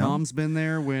 things, Tom's been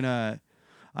there when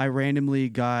I randomly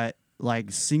got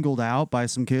like singled out by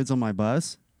some kids on my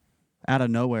bus out of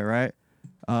nowhere, right?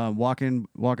 Walking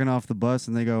off the bus,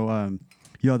 and they go,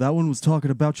 yo, that one was talking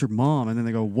about your mom. And then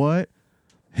they go, what?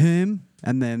 Him?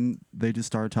 And then they just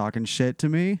started talking shit to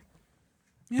me.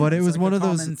 But it it's was like one a of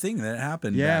those common thing that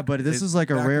happened. Yeah, back- but this it- was like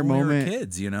a back rare when we were moment.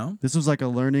 kids, This was like a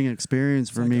learning experience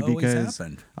for like me always because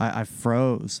happened. I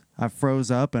froze. I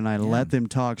froze up and I let them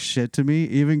talk shit to me.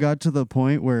 Even got to the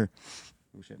point where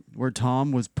where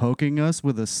Tom was poking us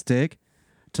with a stick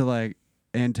to like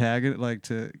antagon, like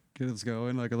to get us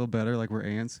going like a little better, like we're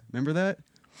ants. Remember that?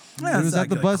 Yeah, it was at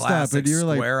the bus stop, and you were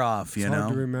like square off, you know.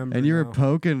 And you were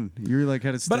poking. You were like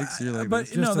had a stick. So you're like,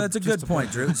 but no, that's a good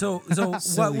point, Drew. So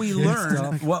what we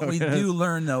learn, what we do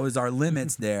learn though, is our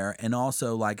limits there, and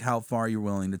also like how far you're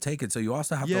willing to take it. So you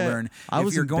also have to learn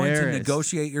if you're going to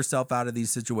negotiate yourself out of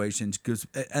these situations,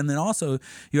 and then also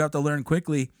you have to learn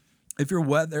quickly if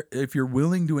you're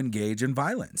willing to engage in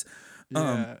violence.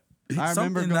 Yeah. I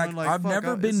remember going like, I've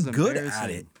never been good at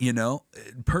it, you know,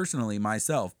 personally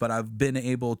myself, but I've been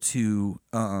able to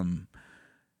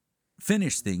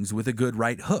finish things with a good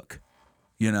right hook,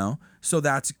 you know. So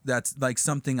that's like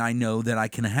something I know that I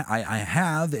can I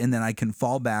have, and then I can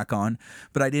fall back on,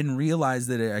 but I didn't realize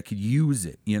that I could use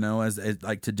it, you know, as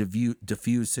like to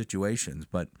diffuse situations.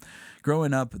 But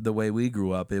growing up the way we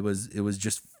grew up, it was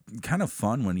just kind of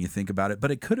fun when you think about it,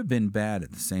 but it could have been bad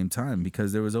at the same time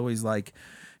because there was always like,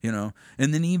 you know,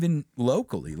 and then even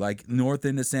locally, like north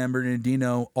into San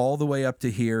Bernardino, all the way up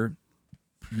to here,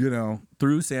 you know,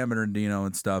 through San Bernardino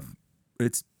and stuff,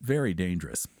 it's very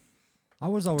dangerous. I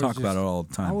was always talk about it all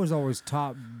the time. I was always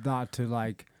taught not to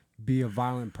like be a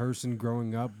violent person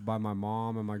growing up by my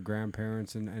mom and my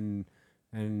grandparents and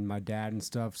my dad and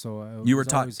stuff. So you were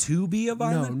taught to be a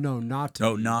violent? No, not to.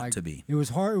 Oh, be. not like, to be. It was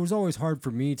hard. It was always hard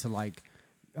for me to like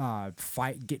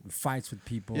get in fights with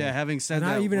people. Yeah, having said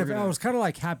and that, I was kind of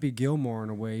like Happy Gilmore in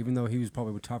a way, even though he was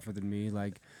probably tougher than me.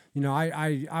 Like, you know,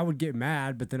 I would get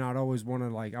mad, but then I'd always want to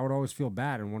like, I would always feel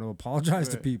bad and want to apologize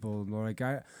to people. Like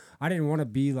I didn't want to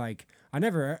be like, I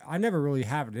never really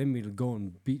have it in me to go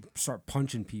and start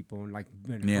punching people and like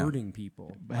hurting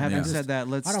people. But having said that,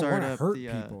 let's I don't start want up to hurt the,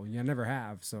 people. Yeah, I never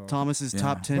have. So Thomas's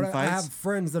top 10 but fights. I have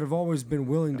friends that have always been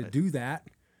willing to do that.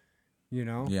 You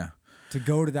know. Yeah. To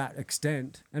go to that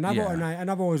extent, and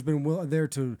I've always been there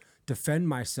to defend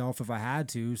myself if I had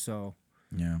to. So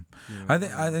yeah, I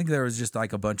think there was just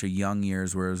like a bunch of young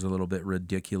years where it was a little bit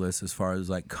ridiculous as far as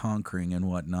like conquering and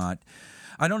whatnot.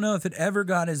 I don't know if it ever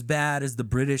got as bad as the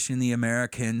British and the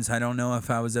Americans. I don't know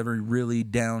if I was ever really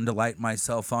down to light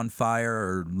myself on fire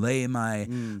or lay my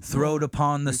throat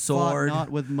upon the sword.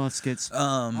 Not with muskets.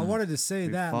 I wanted to say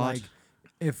that like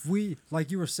if we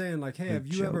like you were saying like, hey, have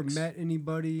you ever met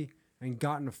anybody and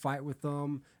got in a fight with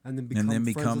them and then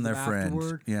become their friend?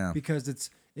 Afterward? Yeah. Because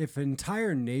it's if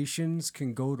entire nations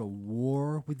can go to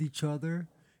war with each other,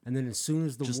 and then as soon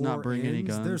as the Just war not bring any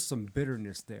ends, guns. there's some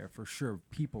bitterness there for sure.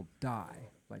 People die.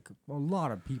 Like a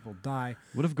lot of people die.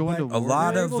 What if going to war? A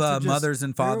lot of mothers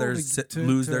and fathers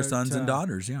lose their sons and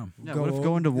daughters. Yeah. What if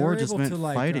going to war just meant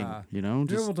fighting? You know,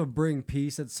 they're just able to bring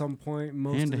peace at some point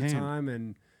most of the time,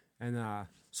 and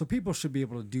so people should be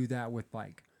able to do that with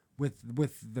like.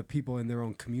 With the people in their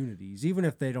own communities, even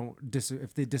if they don't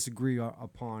if they disagree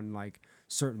upon like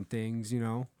certain things, you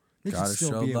know, they should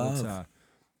still be able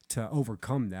to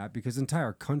overcome that because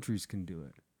entire countries can do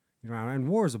it, you know. And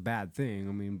war is a bad thing.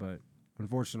 I mean, but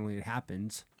unfortunately, it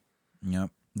happens. Yep.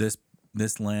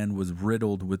 This land was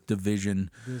riddled with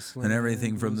division and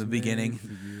everything from the beginning,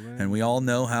 and we all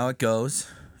know how it goes.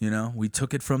 You know, we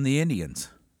took it from the Indians.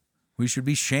 We should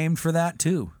be shamed for that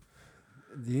too.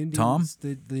 The Indians, Tom?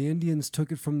 The Indians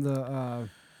took it from the.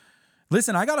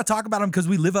 Listen, I got to talk about them because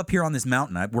we live up here on this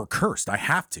mountain. We're cursed. I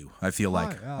have to. I feel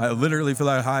like I literally feel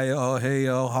like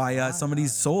hi.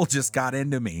 Somebody's soul just got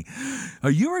into me.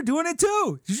 You were doing it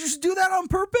too. Did you just do that on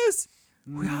purpose?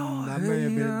 That may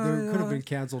have been. There could have been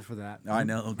canceled for that. I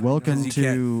know. Welcome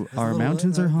to Our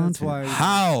Mountains Are Haunted.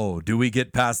 How do we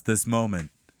get past this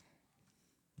moment?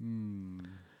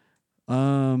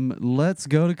 Let's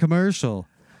go to commercial.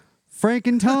 Frank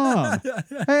and Tom.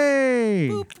 Hey.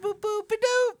 Boop, boop, boop,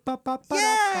 doop.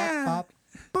 Yeah.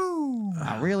 Boom.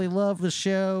 I really love the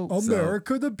show.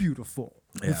 America the Beautiful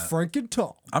with Frank and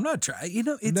Tom. I'm not trying. You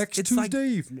know, it's next it's Tuesday like,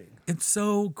 evening. It's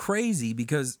so crazy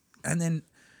because, and then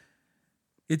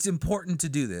it's important to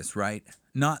do this, right?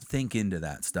 Not think into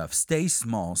that stuff. Stay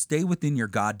small. Stay within your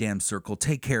goddamn circle.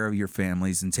 Take care of your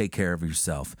families and take care of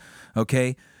yourself.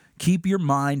 Okay? Keep your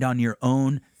mind on your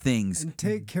own things. And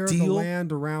take care of the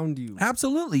land around you.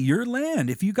 Absolutely. Your land.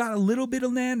 If you got a little bit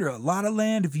of land or a lot of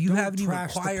land, if you haven't even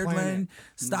acquired land,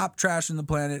 stop trashing the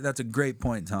planet. That's a great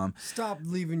point, Tom. Stop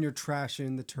leaving your trash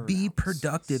in the turn. Be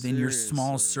productive in your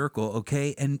small circle,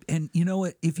 okay? And you know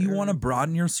what? If you want to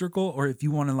broaden your circle or if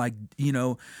you want to like, you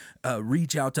know,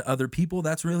 reach out to other people,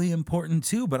 that's really important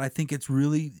too. But I think it's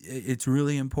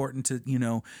really important to, you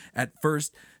know, at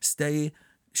first stay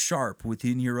sharp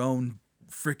within your own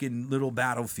freaking little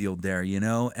battlefield there, you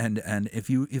know, and if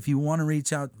you want to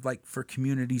reach out like for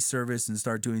community service and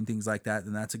start doing things like that,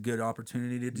 then that's a good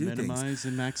opportunity to do minimize things.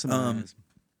 And maximize.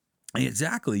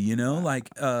 Exactly,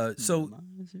 so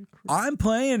I'm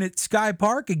playing at Sky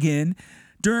Park again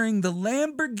during the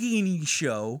Lamborghini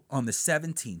show on the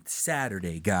 17th,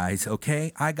 Saturday, guys,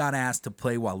 okay? I got asked to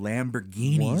play while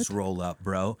Lamborghinis roll up,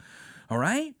 bro. All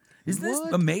right? Isn't this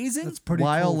amazing? That's pretty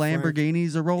While cool, Frank.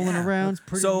 Lamborghinis are rolling around. That's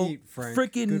pretty So, neat, Frank.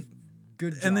 freaking-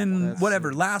 Good job And on then that.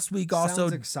 whatever. Last week also,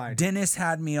 Sounds exciting. Dennis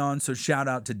had me on, so shout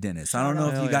out to Dennis. I don't know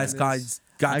if Hell you yeah. guys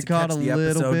got I to caught catch a the little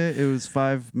episode, bit. It was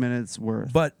 5 minutes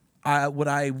worth. but what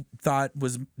I thought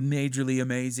was majorly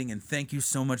amazing, and thank you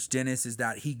so much, Dennis, is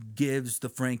that he gives the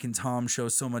Frank and Tom show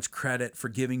so much credit for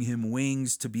giving him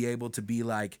wings to be able to be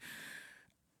like,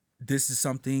 this is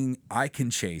something I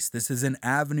can chase. This is an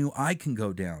avenue I can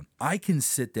go down. I can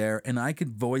sit there and I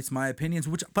can voice my opinions,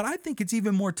 but I think it's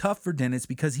even more tough for Dennis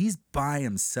because he's by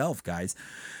himself, guys.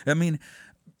 I mean,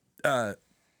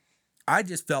 I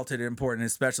just felt it important,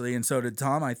 especially, and so did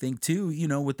Tom, I think, too,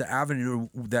 with the avenue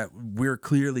that we're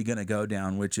clearly going to go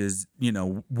down, which is,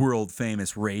 world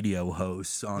famous radio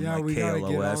hosts on like we gotta get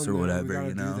KLOS on or there. We whatever, gotta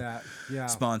do that. Yeah.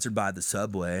 sponsored by the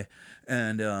Subway.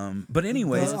 And, but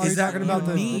anyways, Are you is that talking about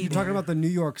you you're talking about the New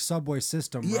York subway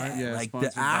system, right? Yeah, like the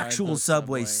sponsored by actual the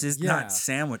Subway Subway. system, Yeah. not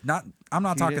sandwich. I'm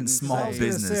not He talking didn't small say- I was gonna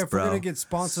business, say, if bro. we're gonna get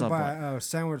sponsored by Subway. a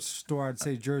sandwich store, I'd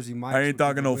say Jersey Mike's. I would ain't be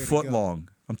talking the no way to foot go. long.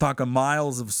 I'm talking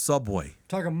miles of Subway,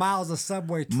 Talking miles of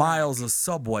subway. Track. miles of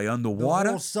Subway The underwater,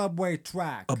 whole subway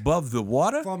track above the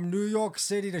water, from New York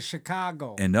City to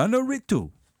Chicago and under it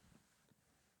too.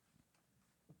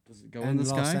 Does it go in and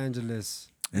the Los sky? Angeles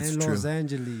It's and true. Los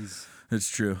Angeles. It's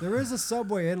true. There is a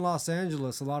subway in Los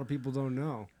Angeles. A lot of people don't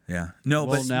know. Yeah. No,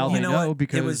 Well, but now you they know know what?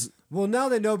 because it was. Well, now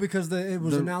they know because it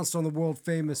was The- announced on the world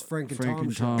famous Frank and Frank Tom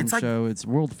and show. Tom It's like- show. It's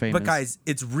world famous. But guys,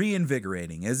 it's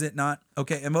reinvigorating, is it not?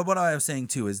 Okay, and what I was saying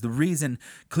too is the reason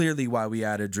clearly why we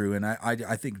added Drew, and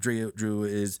I think Drew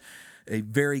is a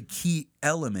very key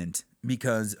element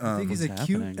because I think he's a What's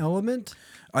cute happening? element.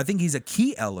 I think he's a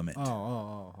key element.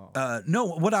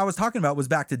 No, what I was talking about was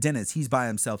back to Dennis. He's by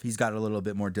himself. He's got a little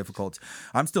bit more difficult.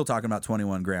 I'm still talking about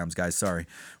 21 grams, guys. Sorry.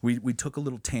 We took a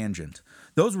little tangent.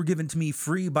 Those were given to me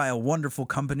free by a wonderful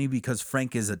company because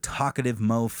Frank is a talkative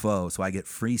mofo. So I get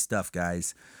free stuff,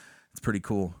 guys. It's pretty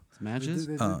cool. Matches?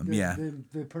 They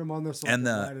put them on there so And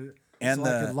I the- could light it, and so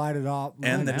I the- could light it up.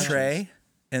 And the light it up. tray.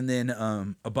 And then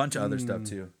a bunch of other stuff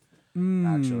too.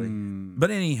 Actually.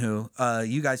 But anywho,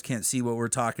 you guys can't see what we're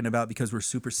talking about because we're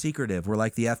super secretive. We're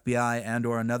like the FBI and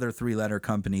or another 3-letter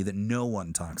company that no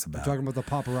one talks about. Talking about the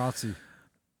paparazzi.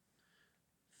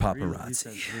 He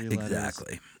said 3 letters.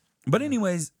 Exactly. But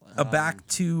anyways, back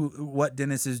to what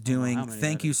Dennis is doing. how many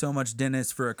Thank you so much,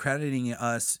 Dennis, for accrediting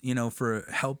us, for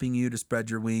helping you to spread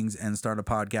your wings and start a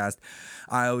podcast.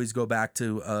 I always go back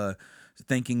to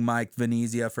thanking Mike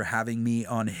Venezia for having me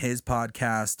on his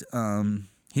podcast.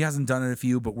 He hasn't done it a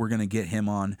few, but we're going to get him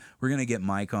on. We're going to get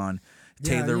Mike on,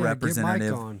 Taylor get Mike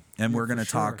representative, on. and Yeah, we're going to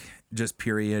for sure. talk just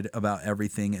period about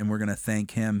everything, and we're going to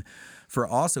thank him for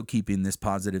also keeping this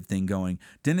positive thing going.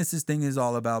 Dennis's thing is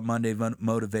all about Monday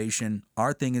motivation.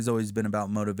 Our thing has always been about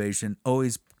motivation,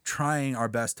 always trying our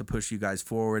best to push you guys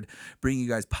forward, bring you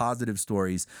guys positive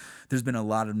stories. There's been a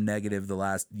lot of negative the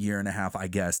last year and a half, I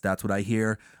guess. That's what I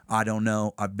hear. I don't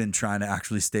know. I've been trying to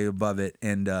actually stay above it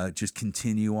and just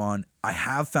continue on. I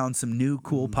have found some new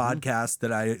cool podcasts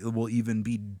that I will even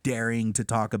be daring to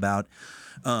talk about.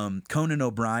 Conan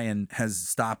O'Brien has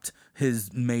stopped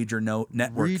his major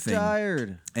network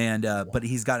Retired. thing. And but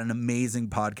he's got an amazing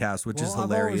podcast, which is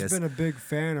hilarious. I've always been a big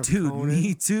fan of Dude, Conan.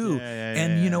 me too.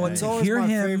 And you know what? He's To always hear my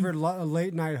him, favorite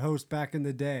late night host back in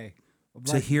the day.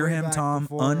 to hear way him, back Tom,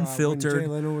 before, when unfiltered, Jay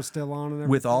Leno was still on and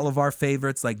with all everything. of our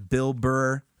favorites like Bill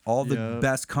Burr, all the Yep.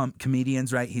 best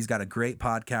comedians, right? He's got a great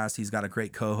podcast. He's got a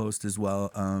great co-host as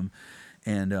well.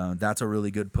 And that's a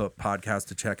really good podcast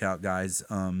to check out, guys.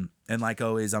 And like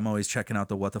always, I'm always checking out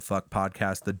the What the Fuck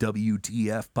podcast, the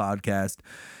WTF podcast.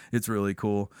 It's really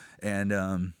cool. And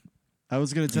I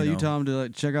was gonna tell you, know. Tom, to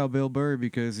check out Bill Burr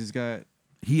because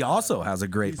he also has a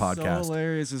great he's podcast. So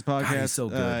hilarious. His God, podcast. he's so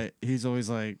good. He's always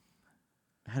like,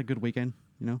 I had a good weekend.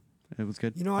 It was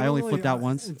good. You know, I don't only really- flipped out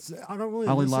once. I don't really.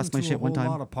 I only listen lost my to shit a one whole time.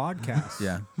 lot of podcasts.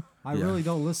 Yeah. I Yeah. really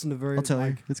don't listen to very. I'll tell you,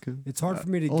 like, it's good. It's hard for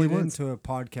me to only get once. into a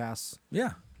podcast.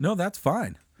 Yeah. No, that's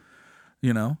fine.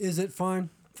 You know, Is it fine,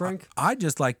 Frank? I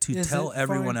just like to Is tell it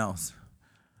everyone fine? else.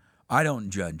 I don't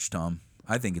judge, Tom.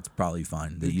 I think it's probably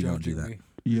fine that you You're don't do judging that. me.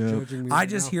 Yeah. You're judging me I right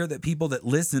just now. hear that people that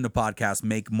listen to podcasts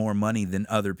make more money than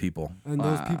other people. And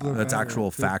those people are That's better.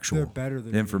 actual They're- factual They're better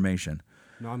than me. information.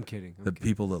 No, I'm kidding. I'm The kidding.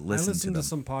 people that I listen to listen them. to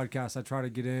some podcasts. I try to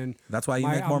get in. That's why you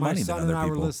make more money My than son other and I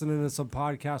people. were listening to some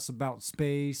podcasts about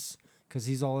space because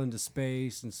he's all into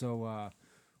space, and so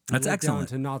That's went down excellent.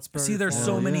 To Knott's Berry See, there's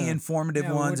so Farm. many informative Yeah,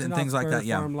 we went ones to and things Knott's like Berry that.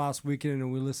 Yeah, Farm last weekend,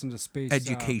 and we listened to space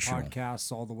Educational.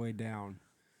 podcasts all the way down.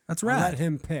 that's I rad. let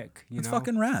him pick. That's know?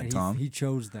 fucking rad, And Tom. He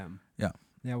chose them. Yeah.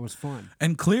 Yeah, it was fun.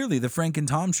 And clearly, the Frank and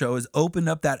Tom show has opened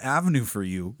up that avenue for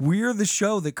you. We're the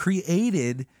show that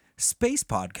created space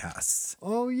podcasts.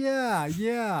 Oh yeah.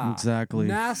 Exactly.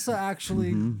 NASA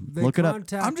actually they Look it up.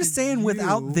 contacted I'm just saying, you.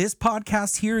 without this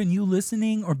podcast here and you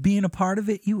listening or being a part of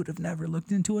it, you would have never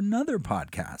looked into another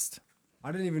podcast.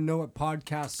 I didn't even know what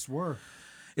podcasts were.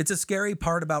 It's a scary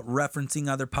part about referencing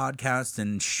other podcasts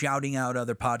and shouting out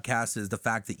other podcasts is the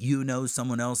fact that you know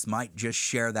someone else might just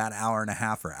share that hour and a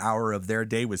half or hour of their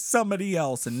day with somebody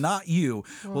else and not you.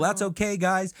 Well, that's okay,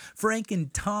 guys. Frank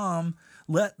and Tom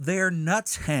let their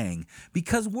nuts hang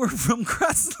because we're from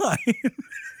Crestline.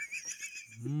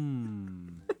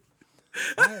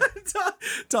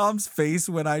 Tom's face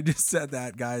when I just said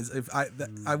that, guys.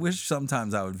 I wish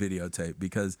sometimes I would videotape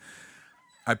because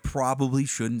I probably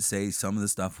shouldn't say some of the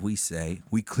stuff we say.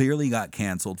 We clearly got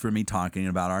canceled for me talking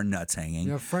about our nuts hanging.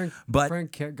 Yeah, Frank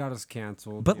got us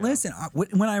canceled. But yeah. listen,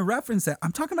 when I reference that,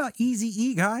 I'm talking about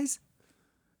Eazy-E, guys.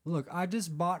 Look, I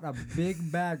just bought a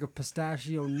big bag of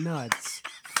pistachio nuts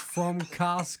from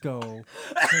Costco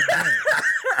today.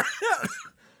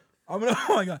 Oh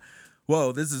my God.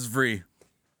 Whoa, this is free.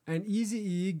 And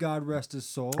Eazy-E, God rest his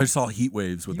soul. I saw heat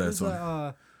waves with he this was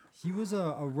one. He was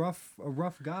a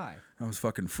rough guy. I was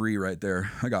fucking free right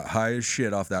there. I got high as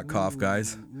shit off that cough,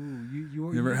 guys.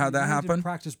 You ever had that need to happen?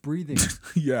 practice breathing.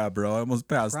 Yeah, bro. I almost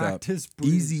passed Practice out.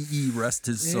 breathing. Eazy-E, rest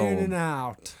his soul. In and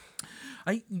out.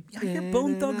 I hear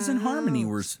Bone Thugs and Harmony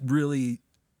were really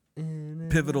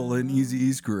pivotal in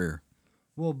Eazy-E's career.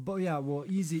 Well,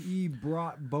 Eazy-E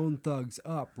brought Bone Thugs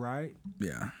up, right?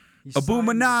 Yeah. He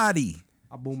Abuminati.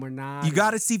 Abuminati. You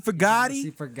got to see Fagati.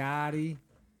 See Fagati.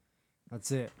 That's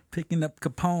it. Picking up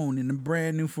Capone in a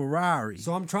brand new Ferrari.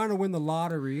 So I'm trying to win the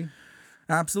lottery.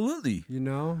 Absolutely. You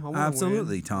know? I wanna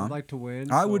Absolutely, win. Tom. I'd like to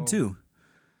win. I would so too.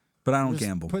 But I don't just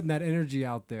gamble. Putting that energy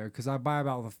out there because I buy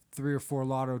about 3 or 4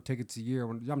 lotto tickets a year.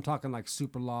 I'm talking like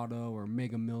Super Lotto or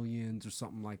Mega Millions or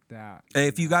something like that. Hey,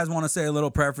 if you guys want to say a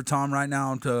little prayer for Tom right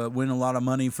now to win a lot of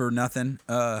money for nothing,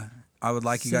 I would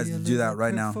like you guys to do that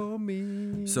right now.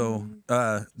 So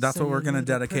that's what we're going to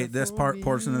dedicate this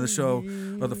portion of the show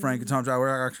of the Frank and Tom Show.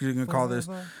 We're actually going to call this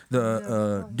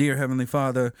the Dear Heavenly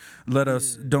Father, let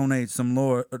us donate some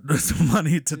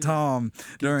money to Tom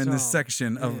during this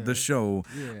section of the show.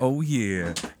 Oh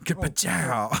yeah.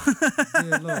 Kapachow.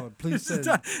 Dear Lord, please let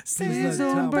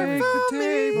Tom break the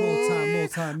table.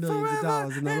 Multi-millions of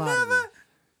dollars in the lottery.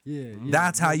 Yeah,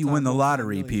 That's how you win the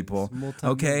lottery, people.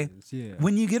 Okay? Yeah.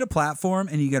 When you get a platform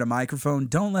and you get a microphone,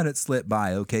 don't let it slip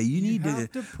by, okay? You need to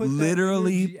put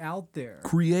literally that energy out there.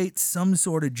 create some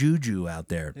sort of juju out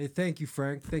there. Hey, thank you,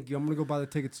 Frank. Thank you. I'm going to go buy the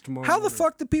tickets tomorrow. How the morning.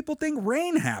 fuck do people think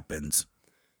rain happens?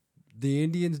 The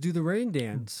Indians do the rain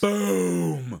dance.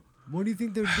 Boom. What do you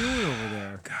think they're doing over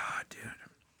there? God, dude.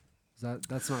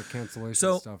 That's not cancellation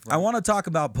So stuff, right? I want to talk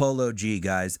about Polo G,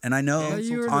 guys, and I know,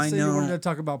 You were I say you wanted know, to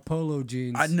talk about polo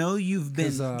jeans. I know you've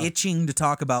been 'Cause, itching to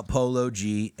talk about Polo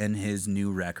G and his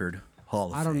new record, Hall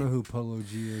of I don't Fame. know who Polo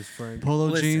G is, Frank. Polo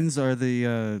Listen. jeans are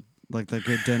the like the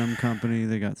good denim company.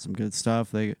 They got some good stuff.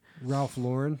 They Ralph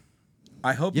Lauren.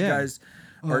 I hope Yeah. you guys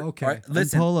are okay. are- and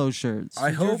listen. polo shirts.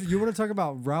 I hope You want to talk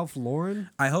about Ralph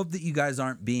Lauren? I hope that you guys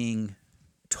aren't being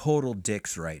total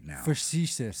dicks right now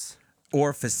Facetious.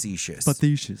 or facetious.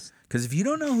 Facetious. Because if you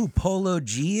don't know who Polo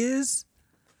G is,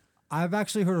 I've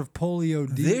actually heard of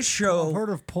Polio D. this show I've heard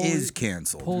of is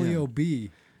canceled. Polio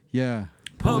B. Yeah.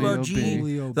 Polo Polio G, B.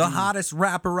 Polio the B. hottest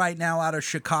rapper right now out of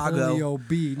Chicago, Polio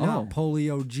B, not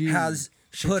Polio G. has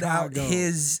put out Chicago.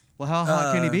 his Well, how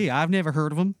hot can he be? I've never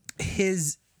heard of him.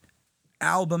 his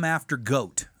album after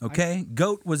Goat. Okay,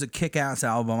 Goat was a kick-ass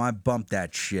album. I bumped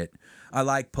that shit. I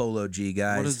like Polo G,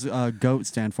 guys. What does GOAT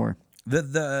stand for?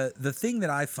 The thing that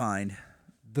I find,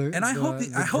 and I hope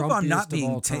the I hope I'm not grumpiest of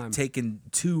all being time. taken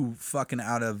too fucking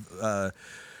out of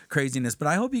craziness, but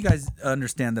I hope you guys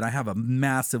understand that I have a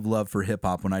massive love for hip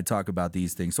hop when I talk about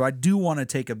these things. So I do want to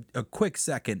take a quick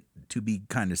second to be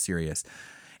kind of serious.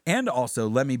 And also,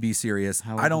 let me be serious.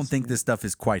 I don't think this stuff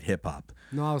is quite hip hop.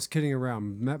 No, I was kidding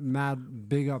around. Mad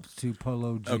big ups to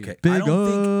Polo G. Okay, Big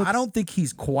I don't think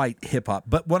he's quite hip hop.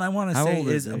 But what I want to How say old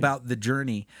is is he? about the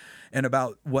journey and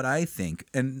about what I think.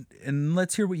 And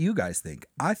let's hear what you guys think.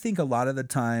 I think a lot of the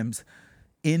times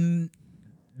in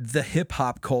the hip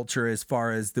hop culture, as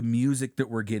far as the music that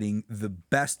we're getting, the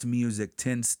best music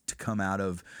tends to come out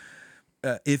of,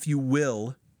 if you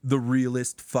will, the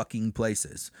realest fucking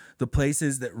places. The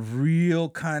places that real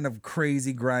kind of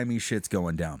crazy, grimy shit's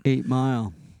going down. 8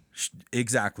 Mile.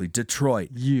 Exactly, Detroit.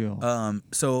 Yeah.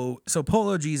 So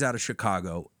Polo G's out of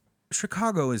Chicago.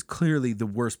 Chicago is clearly the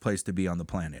worst place to be on the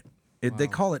planet. They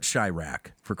call it Chirac,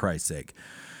 for Christ's sake.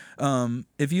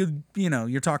 If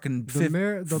you're talking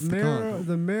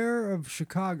The mayor of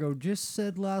Chicago just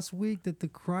said last week that the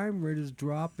crime rate is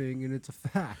dropping, and it's a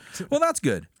fact. Well, that's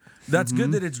good. That's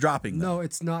good that it's dropping. Though. No,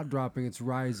 it's not dropping. It's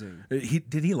rising.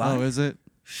 Did he lie? Oh, is it?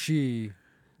 She?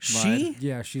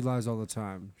 Yeah, she lies all the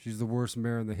time. She's the worst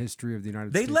mayor in the history of the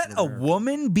United States. They let a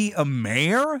woman be a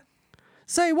mayor?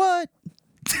 Say what?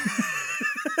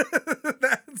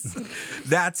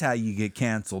 That's how you get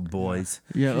canceled, boys.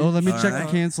 Yeah. Oh, let me check right.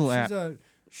 the cancel app.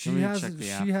 She's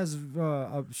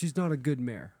not a good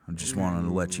mayor. I just wanted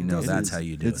to let you know that's how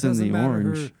you do It's it. in Doesn't the matter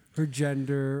orange. her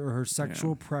gender or her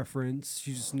sexual preference.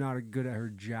 She's just not good at her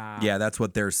job. Yeah, that's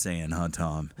what they're saying, huh,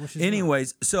 Tom? Well, she's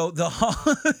Anyways, so the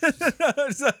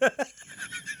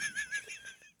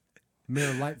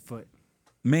Mayor Lightfoot.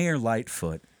 Mayor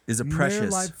Lightfoot is a Mayor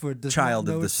Precious Lightfoot does child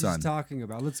not know of the what sun. She's talking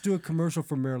about. Let's do a commercial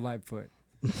for Mayor Lightfoot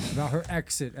about her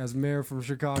exit as mayor from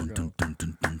Chicago.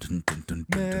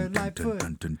 Mayor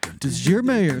Lightfoot. Does your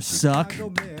mayor suck?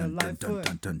 Chicago Mayor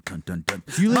Lightfoot.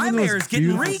 Do you live My in those mayor's getting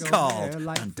beautiful- recalled. Mayor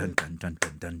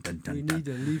Lightfoot. We need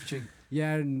a leaf change.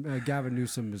 Yeah, and Gavin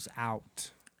Newsom is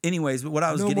out. Anyways, but what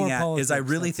I was No getting more at is I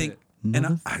politics, really that's think, it.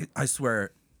 and I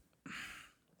swear,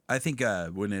 I think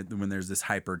when there's this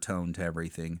hyper tone to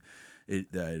everything,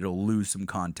 it'll lose some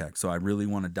context. So I really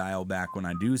want to dial back when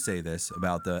I do say this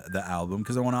about the album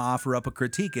because I want to offer up a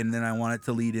critique and then I want it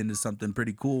to lead into something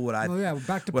pretty cool. Back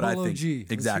to what I Polo think G.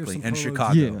 Let's exactly, hear some and Polo G.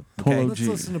 Chicago, Yeah, Polo Let's G.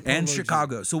 listen to Polo and G.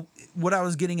 Chicago. So what I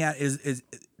was getting at is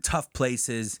tough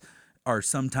places are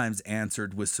sometimes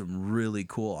answered with some really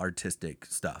cool artistic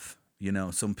stuff. You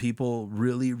know, some people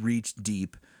really reach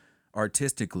deep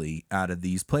artistically out of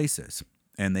these places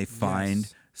and they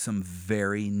find some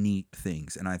very neat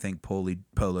things. And I think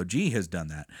Polo G has done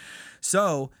that.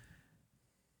 So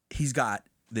he's got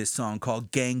this song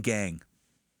called Gang Gang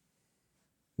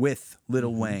with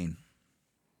Lil Wayne.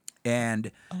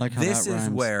 And I like how this that is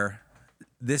rhymes.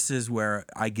 this is where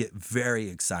I get very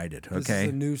excited. This Okay. is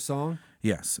a new song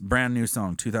Yes, brand new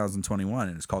song, 2021,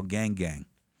 and it's called Gang Gang,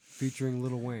 featuring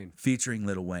Lil Wayne. featuring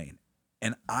Lil Wayne.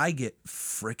 And I get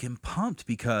freaking pumped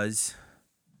because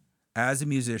as a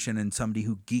musician and somebody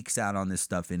who geeks out on this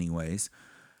stuff anyways,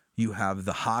 you have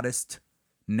the hottest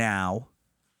now,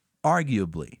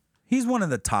 arguably. He's one of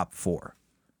the top 4.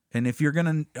 And if you're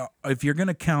gonna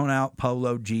count out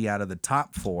Polo G out of the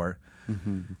top 4,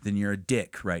 then you're a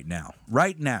dick right now.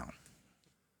 Right now,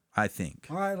 I think.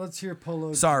 All right, let's hear Polo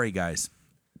G. Sorry, guys.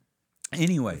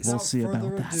 Anyways, We'll see about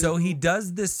further that. ado- so he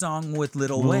does this song with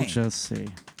Lil We'll Wayne, just see.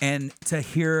 and to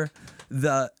hear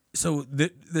this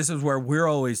is where we're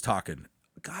always talking,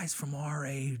 guys from our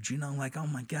age, like, oh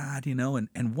my God,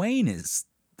 and Wayne is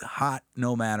hot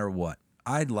no matter what.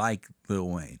 I like Lil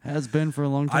Wayne. Has been for a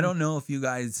long time. I don't know if you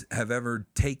guys have ever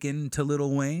taken to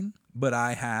Lil Wayne, but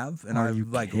I have, and Are I've you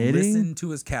kidding? listened to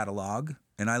his catalog,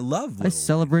 and I love Lil I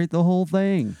celebrate the whole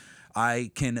thing.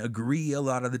 I can agree a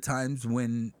lot of the times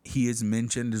when he is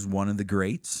mentioned as one of the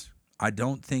greats. I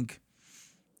don't think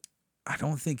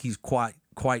he's quite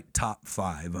top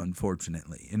 5,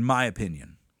 unfortunately, in my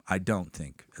opinion. I don't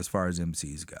think, as far as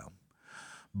MCs go.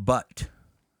 But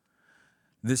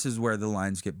this is where the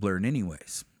lines get blurred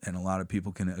anyways, and a lot of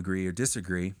people can agree or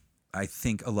disagree. I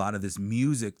think a lot of this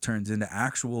music turns into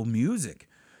actual music,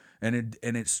 and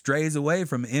it strays away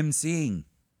from MCing.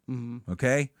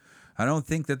 Okay? I don't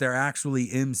think that they're actually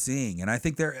MCing, and I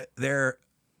think they're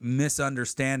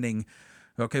misunderstanding.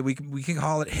 Okay, we can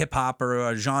call it hip hop or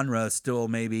a genre still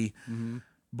maybe,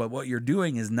 but what you're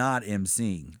doing is not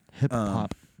MCing. Hip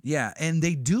hop. Yeah, and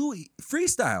they do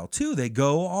freestyle too. They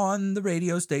go on the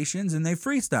radio stations and they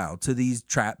freestyle to these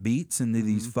trap beats and to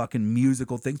these fucking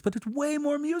musical things, but it's way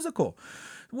more musical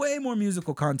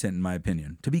content in my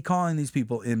opinion to be calling these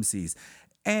people MCs.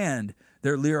 And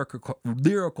their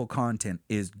lyrical content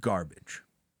is garbage.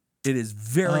 It is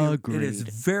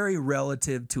very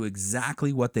relative to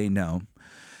exactly what they know.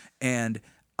 And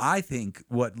I think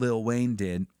what Lil Wayne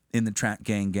did in the track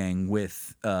Gang Gang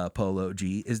with Polo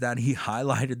G is that he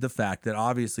highlighted the fact that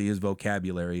obviously his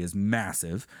vocabulary is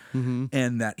massive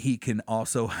and that he can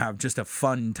also have just a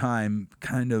fun time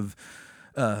kind of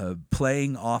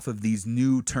playing off of these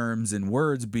new terms and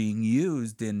words being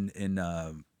used in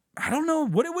I don't know,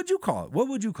 what would you call it? What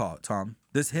would you call it, Tom?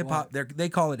 This hip hop, they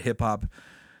call it hip hop.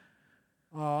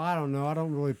 Oh, I don't know. I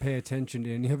don't really pay attention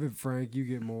to any of it, Frank. You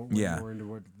get more into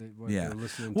what Yeah. they're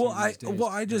listening Well, to these days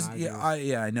I just than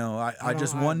I know. I don't-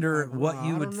 just wonder what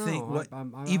you I would don't think. know. What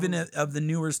I even don't- of the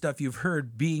newer stuff you've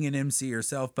heard, being an MC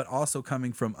yourself, but also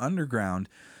coming from underground,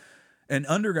 and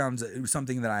underground's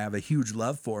something that I have a huge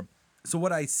love for. So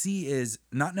what I see is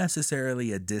not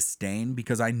necessarily a disdain,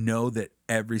 because I know that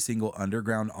every single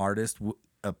underground artist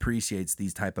appreciates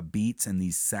these type of beats and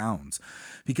these sounds,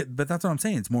 but that's what I'm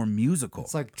saying. It's more musical.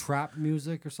 It's like trap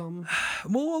music or something.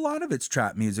 Well, a lot of it's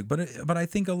trap music, but I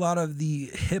think a lot of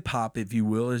the hip hop, if you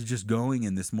will, is just going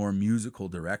in this more musical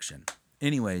direction.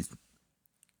 Anyways,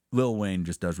 Lil Wayne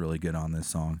just does really good on this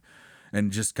song,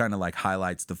 and just kind of like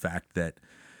highlights the fact that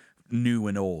new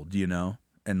and old, you know,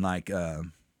 and like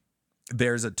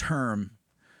there's a term.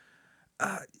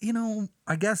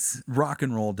 I guess rock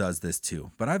and roll does this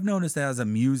too, but I've noticed as a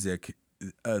music,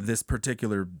 this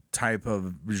particular type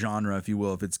of genre, if you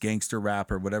will, if it's gangster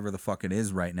rap or whatever the fuck it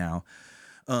is right now,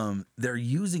 they're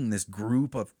using this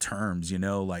group of terms,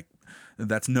 like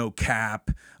that's no cap.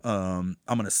 I'm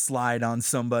gonna slide on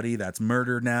somebody. That's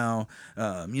murder now.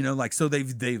 So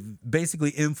they've basically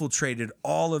infiltrated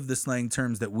all of the slang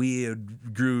terms that we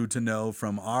grew to know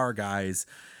from our guys,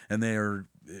 and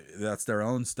that's their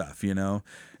own stuff,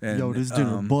 And, Yo, this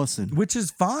dinner bussin'. which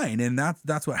is fine, and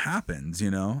that's what happens,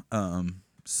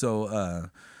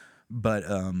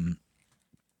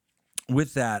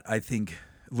 with that, I think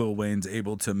Lil Wayne's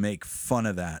able to make fun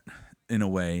of that in a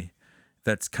way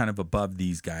that's kind of above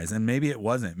these guys, and maybe it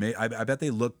wasn't. I bet they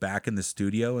look back in the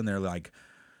studio and they're like,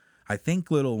 I think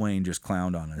Lil Wayne just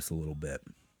clowned on us a little bit.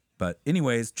 But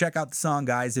anyways, check out the song,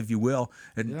 guys, if you will,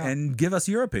 and give us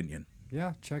your opinion.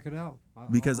 Yeah, check it out.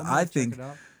 Because I'm I gonna check think it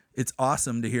out. it's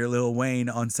awesome to hear Lil Wayne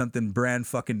on something brand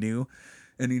fucking new,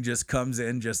 and he just comes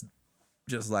in just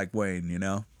like Wayne,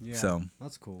 Yeah, so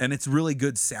that's cool. and it's really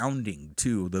good sounding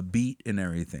too, the beat and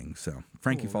everything. So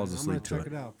Frankie Cool, falls man. asleep I'm to gonna it.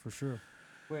 check it out for sure.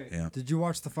 Wait, Yeah. did you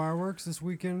watch the fireworks this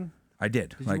weekend? I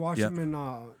did. Did you watch them in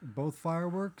both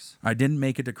fireworks? I didn't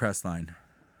make it to Crestline,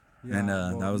 and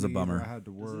well, that was a me either. bummer. I had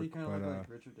to work, Doesn't he kind but of look like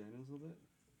Richard Daniels a little bit?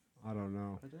 I don't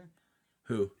know. Right there?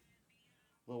 Who?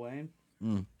 Lil Wayne?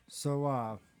 So,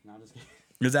 No, I'm just kidding.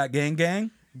 Is that Gang?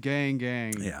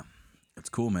 Gang. Yeah, it's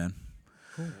cool, man.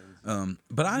 cool.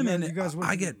 But you guys went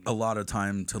I to- get a lot of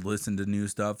time to listen to new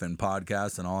stuff and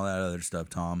podcasts and all that other stuff,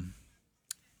 Tom.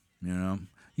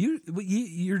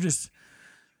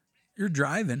 You're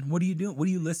driving. What are you doing? What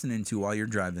are you listening to while you're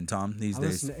driving, Tom, these I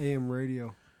days? listen to AM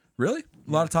radio Really?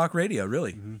 A lot of talk radio,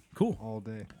 really? Cool. all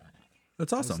day.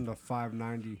 That's I listen awesome. to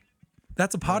 590.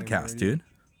 That's a podcast, radio. dude.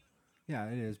 Yeah,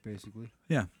 it is basically.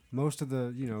 Yeah. Most of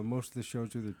the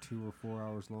shows are either 2 or 4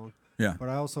 hours long. Yeah. But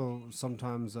I also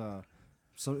sometimes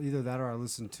so either that or I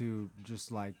listen to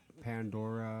just like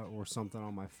Pandora or something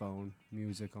on my phone,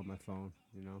 music on my phone,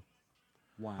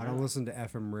 Wow. I don't listen to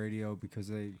FM radio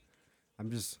because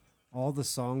all the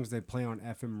songs they play on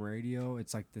FM radio,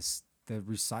 it's like the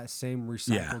same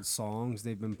recycled songs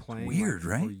they've been playing Weird, for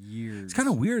right? years. It's kind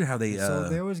of weird how they. So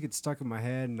they always get stuck in my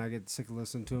head, and I get sick of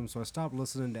listening to them. So I stopped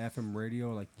listening to FM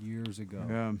radio like years ago.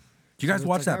 Yeah. Do you guys So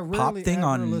watch it's like that I pop rarely thing ever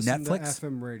on listen to Netflix?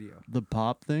 FM radio. The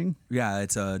pop thing? Yeah,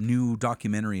 it's a new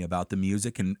documentary about the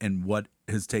music and what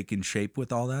has taken shape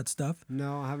with all that stuff.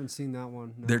 No, I haven't seen that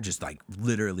one. No. They're just like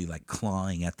literally like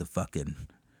clawing at the fucking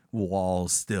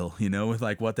walls still, with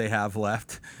like what they have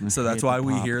left. So that's hate why the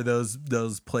we pop. hear those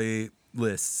playlists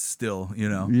still,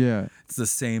 Yeah. It's the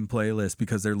same playlist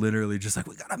because they're literally just like,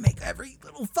 we gotta make every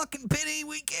little fucking penny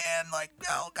we can. Like,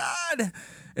 oh God.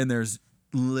 And there's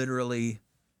literally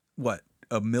what,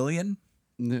 1 million?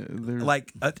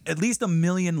 Like at least 1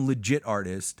 million legit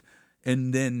artists,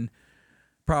 and then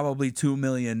probably 2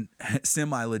 million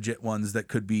semi-legit ones that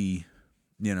could be,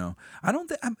 I don't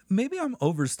think, maybe I'm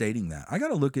overstating that. I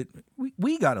gotta look at,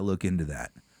 we gotta look into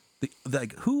that.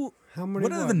 Like who? How many?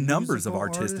 What are the numbers of musical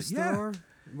artistic? artists Yeah. there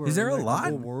are? Is there In, a like, lot? The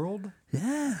whole world?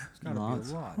 Yeah. It's gotta Lots.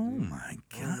 be a lot. Oh dude. my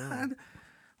God.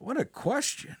 What a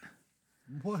question.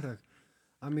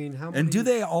 I mean, how many? And do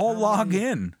they all how log many-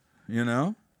 in?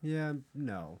 Yeah,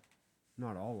 no,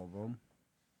 not all of them.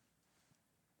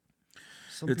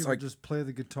 Some It's people like- just play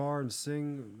the guitar and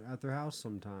sing at their house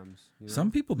sometimes.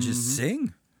 Some people just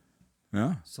sing.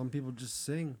 Yeah. Some people just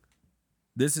sing.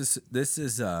 This is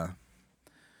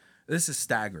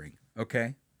staggering,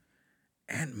 okay?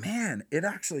 And man,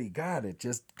 it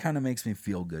just kind of makes me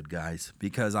feel good, guys,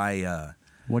 because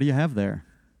What do you have there?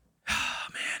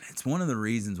 it's one of the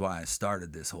reasons why I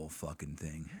started this whole fucking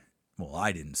thing. Well,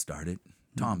 I didn't start it.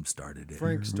 Tom started it.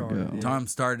 Frank started. it. Tom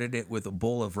started it with a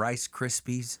bowl of Rice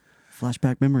Krispies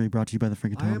Flashback memory brought to you by the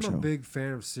Frankie I Tom am Show. a big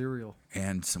fan of cereal.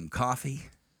 and some coffee.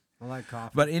 I like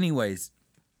coffee. But anyways,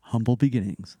 Humble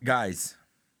beginnings. guys,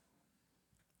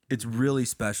 it's really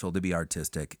special to be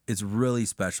artistic. It's really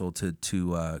special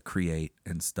to create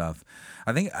and stuff.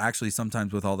 I think actually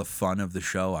sometimes with all the fun of the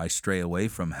show, I stray away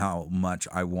from how much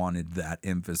I wanted that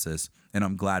emphasis. And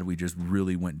I'm glad we just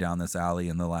really went down this alley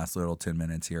in the last little 10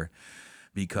 minutes here,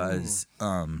 because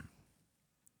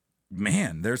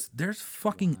man, there's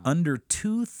fucking under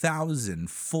 2,000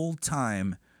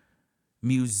 full-time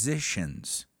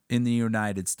musicians in the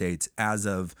United States as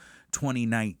of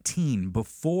 2019,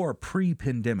 before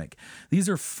pre-pandemic. These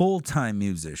are full-time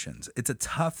musicians. It's a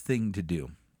tough thing to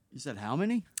do. You said how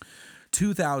many?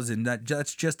 2,000.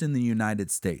 That's just in the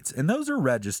United States, and those are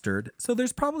registered. So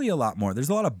there's probably a lot more. There's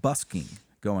a lot of busking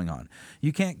going on.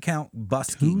 You can't count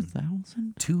busking.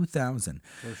 2,000? 2,000.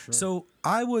 For sure. So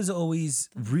I was always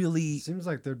really, Seems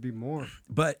like there'd be more.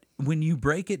 but when you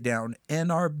break it down,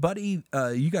 and our buddy,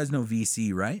 you guys know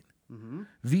VC, right?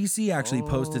 VC actually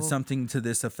posted something to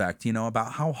this effect,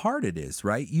 about how hard it is,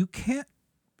 right? You can't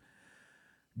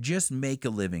just make a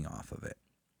living off of it.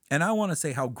 And I want to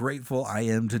say how grateful I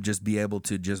am to just be able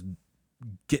to just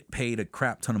get paid a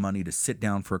crap ton of money to sit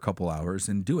down for a couple hours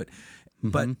and do it.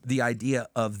 But the idea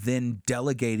of then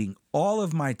delegating all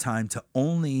of my time to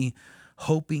only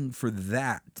hoping for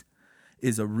that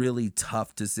is a really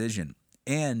tough decision.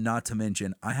 And not to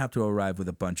mention, I have to arrive with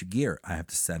a bunch of gear. I have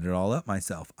to set it all up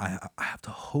myself. I have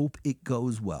to hope it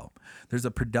goes well. There's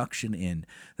a production in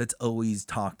that's always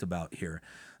talked about here.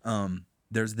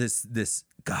 There's this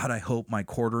God, I hope my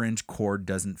 1/4-inch cord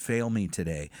doesn't fail me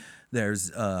today.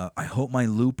 There's I hope my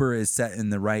looper is set in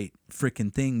the right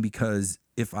freaking thing, because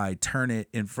if I turn it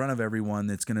in front of everyone,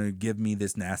 that's going to give me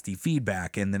this nasty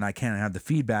feedback, and then I can't have the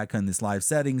feedback on this live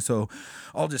setting, so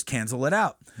I'll just cancel it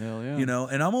out. Hell yeah.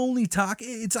 And I'm only talking,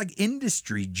 it's like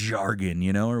industry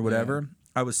jargon, or whatever.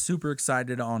 Yeah. I was super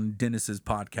excited on Dennis's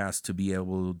podcast to be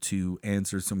able to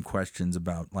answer some questions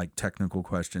about, like, technical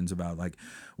questions about, like,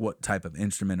 what type of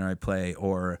instrument I play,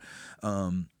 or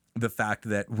the fact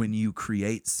that when you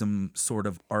create some sort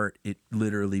of art, it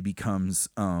literally becomes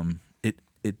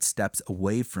it steps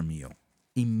away from you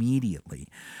immediately.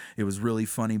 It was really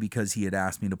funny because he had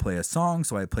asked me to play a song,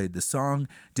 so I played the song.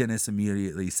 Dennis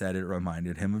immediately said it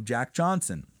reminded him of Jack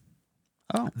Johnson.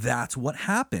 Oh, that's what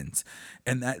happens.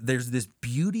 And that there's this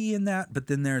beauty in that, but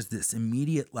then there's this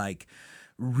immediate, like,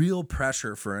 real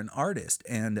pressure for an artist.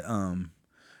 And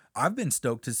I've been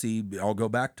stoked to see, I'll go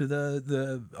back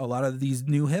to a lot of these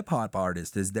new hip hop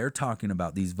artists as they're talking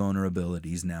about these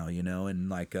vulnerabilities now, and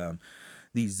like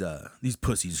these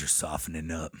pussies are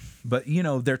softening up. But,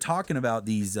 they're talking about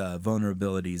these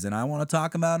vulnerabilities, and I want to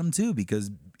talk about them too, because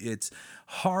it's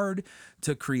hard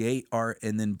to create art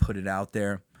and then put it out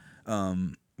there.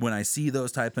 When I see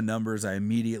those type of numbers, I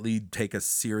immediately take a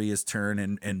serious turn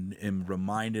and am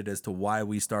reminded as to why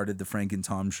we started the Frank and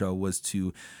Tom show, was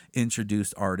to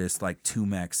introduce artists like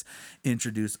Tumex,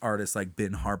 introduce artists like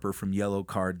Ben Harper from Yellow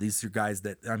Card. These are guys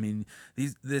that,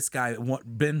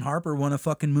 Ben Harper won a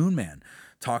fucking Moon Man.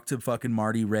 Talk to fucking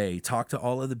Marty Ray. Talk to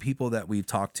all of the people that we've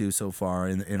talked to so far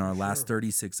in our last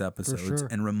 36 episodes,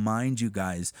 and remind you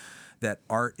guys that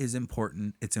art is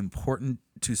important. It's important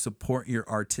to support your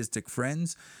artistic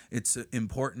friends. It's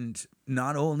important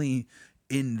not only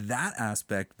in that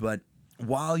aspect, but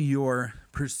while you're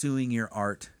pursuing your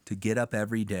art, to get up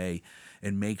every day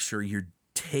and make sure you're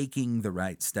taking the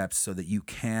right steps so that you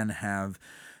can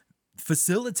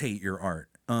facilitate your art.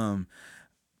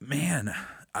 Man,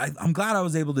 I'm glad I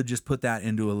was able to just put that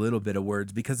into a little bit of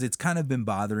words, because it's kind of been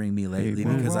bothering me lately,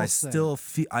 because I still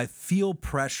feel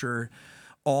pressure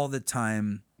all the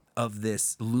time of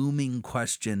this looming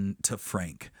question to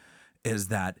Frank, is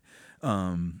that,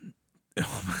 oh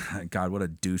my God, what a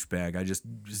douchebag. I just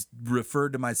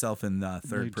referred to myself in the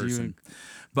third person.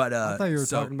 But I thought you were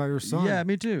talking about your son. Yeah,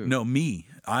 me too. No, me.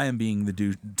 I am being the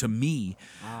douche. To me,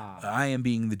 I am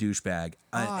being the douchebag.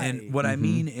 And what I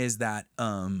mean is that,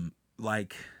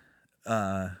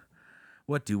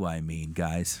 what do I mean,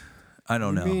 guys? I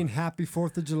don't know. I mean, happy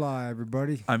 4th of July,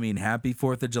 everybody. I mean, happy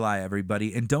 4th of July,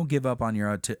 everybody. And don't give up on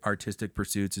your artistic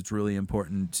pursuits. It's really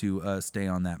important to stay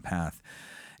on that path.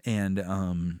 And,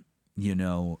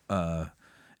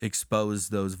 expose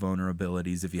those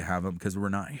vulnerabilities if you have them, because we're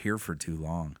not here for too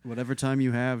long. Whatever time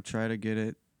you have, try to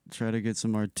get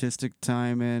some artistic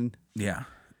time in. Yeah.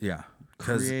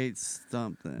 Create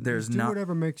something. There's do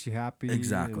whatever makes you happy.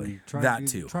 Exactly. Try That to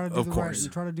too. Try to do of the course. Right,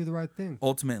 and try to do the right thing.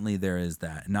 Ultimately, there is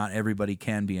that. Not everybody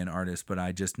can be an artist, but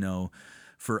I just know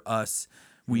for us,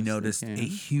 we Yes, they noticed a can.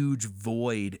 huge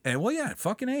void. And well, yeah,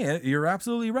 fucking A, you're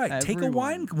absolutely right. Take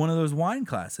Everyone. one of those wine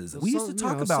classes. We used to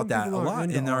talk about that a lot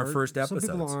in our first episodes.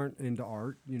 Some people aren't into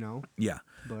art, Yeah.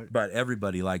 But But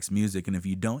everybody likes music, and if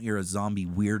you don't, you're a zombie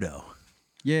weirdo.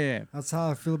 Yeah. that's how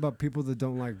I feel about people that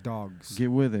don't like dogs.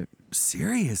 Get with it.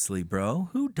 Seriously, bro.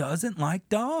 Who doesn't like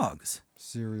dogs?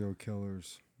 Serial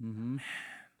killers. Mm-hmm.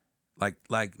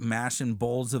 Like mashing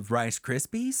bowls of Rice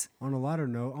Krispies? On a lighter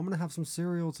note, I'm gonna have some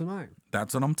cereal tonight.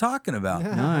 That's what I'm talking about.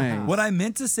 Yeah. Nice. What I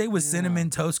meant to say was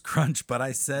Cinnamon Toast Crunch, but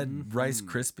I said Rice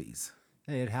Krispies.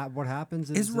 Hey, what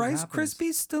happens Is it Rice happens.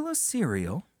 Krispies still a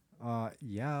cereal?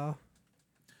 Yeah.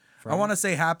 I want to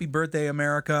say happy birthday,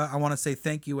 America. I want to say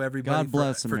thank you, everybody, God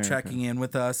bless for America. checking in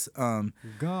with us.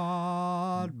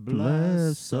 God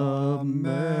bless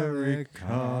America.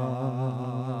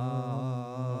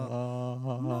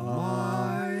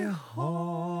 My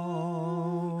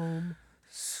home,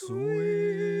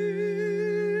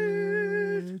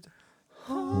 sweet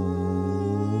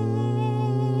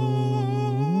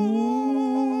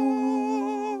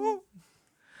home.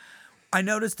 I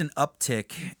noticed an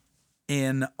uptick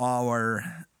in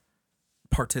our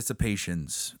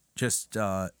participations, just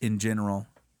in general.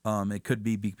 It could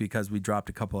be because we dropped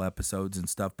a couple episodes and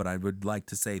stuff, but I would like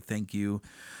to say thank you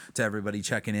to everybody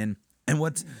checking in. And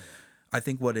I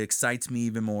think what excites me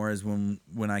even more is when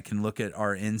I can look at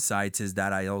our insights is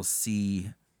that I'll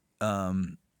see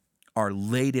our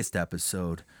latest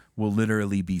episode will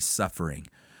literally be suffering.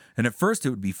 And at first it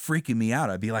would be freaking me out.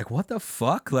 I'd be like, what the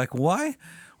fuck? Like, why?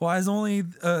 Why is only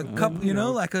a couple,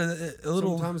 like a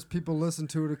little. Sometimes people listen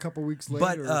to it a couple weeks later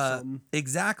But or something.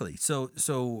 exactly. So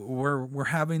we're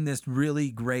having this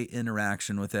really great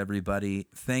interaction with everybody.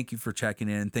 Thank you for checking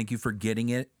in. Thank you for getting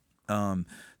it.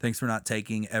 Thanks for not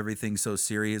taking everything so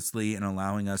seriously and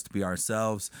allowing us to be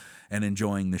ourselves and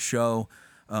enjoying the show.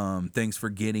 Thanks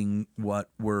for getting what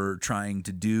we're trying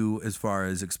to do as far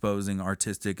as exposing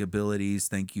artistic abilities.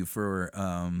 Thank you for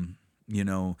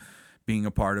being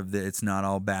a part of the It's Not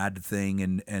All Bad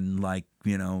thing and like,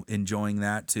 enjoying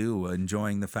that too,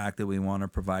 enjoying the fact that we want to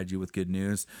provide you with good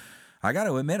news. I got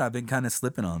to admit, I've been kind of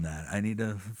slipping on that. I need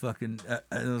to fucking,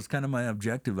 it was kind of my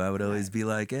objective. I would always be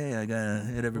like, hey, I got to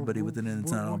hit everybody with it and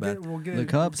it's not all bad. The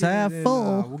cup's half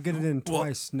full. We'll get it in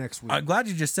twice next week. I'm glad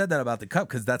you just said that about the cup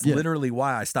because that's literally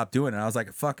why I stopped doing it. I was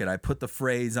like, fuck it. I put the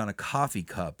phrase on a coffee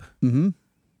cup. Mm-hmm.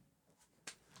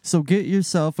 So get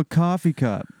yourself a coffee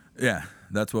cup. Yeah,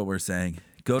 that's what we're saying.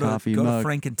 Go to Coffee mug.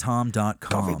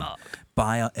 frankandtom.com.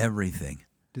 Buy everything.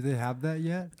 Do they have that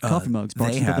yet? Coffee mugs brought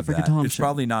They to you by have the Freaking that. Tom It's Show.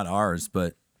 probably not ours,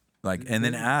 but and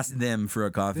then ask them for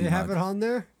a coffee They mug. have it on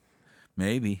there?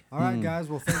 Maybe. All right, guys.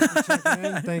 Well, thanks for checking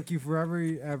in. Thank you for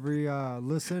every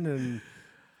listen, and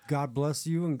God bless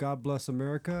you, and God bless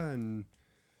America, and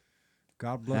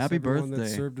God bless Happy everyone that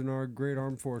birthday. served in our great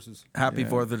armed forces. Happy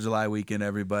 4th of July weekend,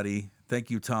 everybody. Thank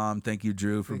you, Tom. Thank you,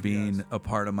 Drew, for being a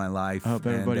part of my life. I hope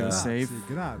everybody And, was safe.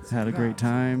 Good odds. Had a great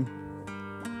time.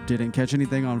 Didn't catch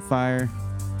anything on fire.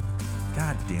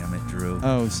 God damn it, Drew.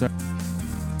 Oh, sorry.